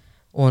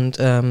und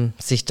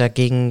sich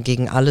dagegen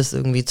gegen alles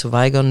irgendwie zu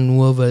weigern,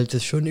 nur weil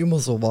das schon immer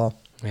so war.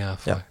 Ja,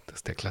 voll. Ja. Das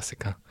ist der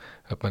Klassiker.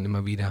 Hört man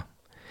immer wieder.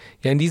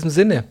 Ja, in diesem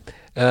Sinne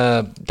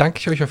danke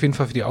ich euch auf jeden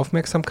Fall für die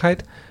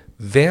Aufmerksamkeit.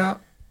 Wer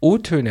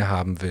O-Töne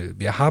haben will,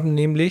 wir haben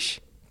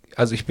nämlich,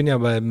 also ich bin ja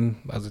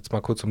also jetzt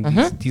mal kurz, um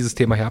dieses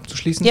Thema hier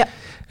abzuschließen.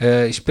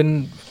 Ja. Ich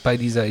bin bei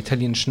dieser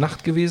italienischen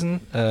Nacht gewesen,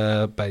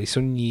 bei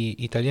Sogni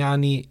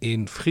Italiani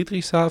in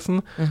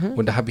Friedrichshafen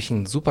und da habe ich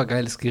ein super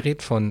geiles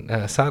Gerät von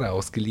Sarah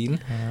ausgeliehen,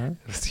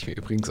 das ich mir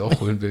übrigens auch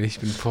holen will. Ich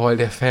bin voll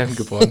der Fan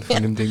geworden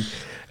von dem Ding.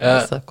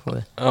 Das ist ja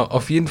cool.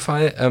 Auf jeden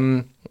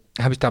Fall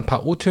habe ich da ein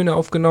paar O-Töne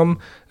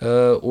aufgenommen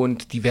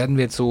und die werden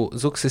wir jetzt so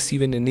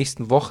sukzessive in den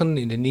nächsten Wochen,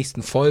 in den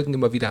nächsten Folgen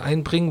immer wieder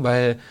einbringen,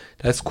 weil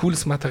da ist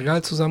cooles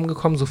Material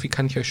zusammengekommen, so viel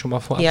kann ich euch schon mal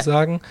vorab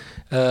sagen,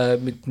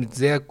 mit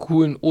sehr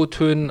coolen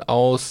O-Tönen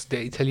aus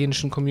der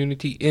italienischen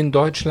Community in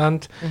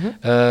Deutschland,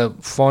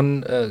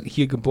 von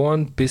hier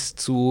geboren bis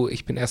zu,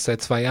 ich bin erst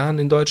seit 2 Jahren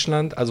in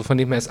Deutschland, also von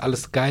dem her ist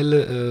alles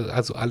Geile,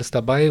 also alles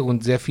dabei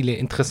und sehr viele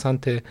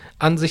interessante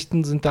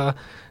Ansichten sind da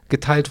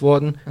geteilt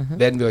worden,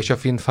 werden wir euch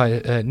auf jeden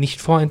Fall nicht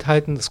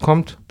vorenthalten, das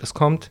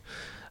kommt,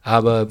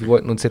 aber wir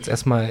wollten uns jetzt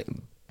erstmal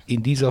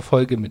in dieser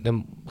Folge mit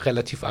einem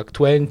relativ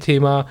aktuellen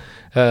Thema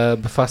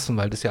befassen,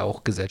 weil das ja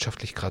auch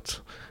gesellschaftlich gerade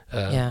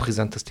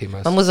brisantes Thema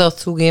ist. Man muss auch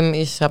zugeben,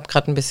 ich habe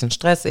gerade ein bisschen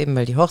Stress, eben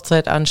weil die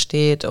Hochzeit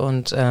ansteht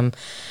und und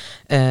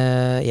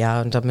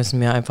da müssen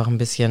wir einfach ein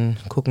bisschen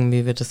gucken,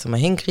 wie wir das immer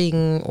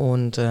hinkriegen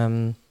und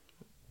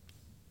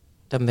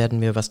dann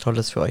werden wir was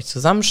Tolles für euch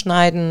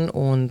zusammenschneiden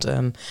und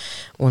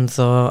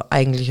unser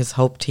eigentliches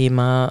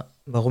Hauptthema,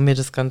 warum wir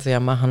das Ganze ja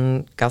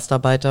machen,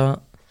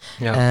 Gastarbeiter,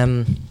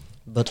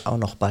 wird auch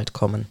noch bald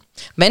kommen.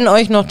 Wenn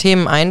euch noch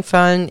Themen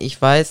einfallen, ich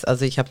weiß,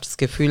 also ich habe das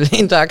Gefühl,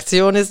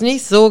 Interaktion ist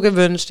nicht so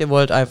gewünscht. Ihr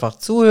wollt einfach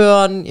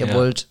zuhören, ihr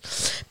wollt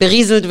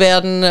berieselt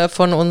werden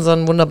von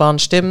unseren wunderbaren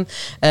Stimmen.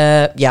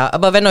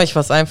 Aber wenn euch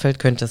was einfällt,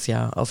 könnt ihr es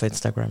ja auf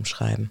Instagram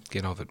schreiben.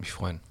 Genau, würde mich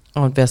freuen.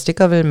 Und wer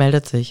Sticker will,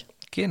 meldet sich.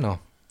 Genau.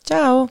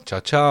 Ciao.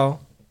 Ciao, ciao.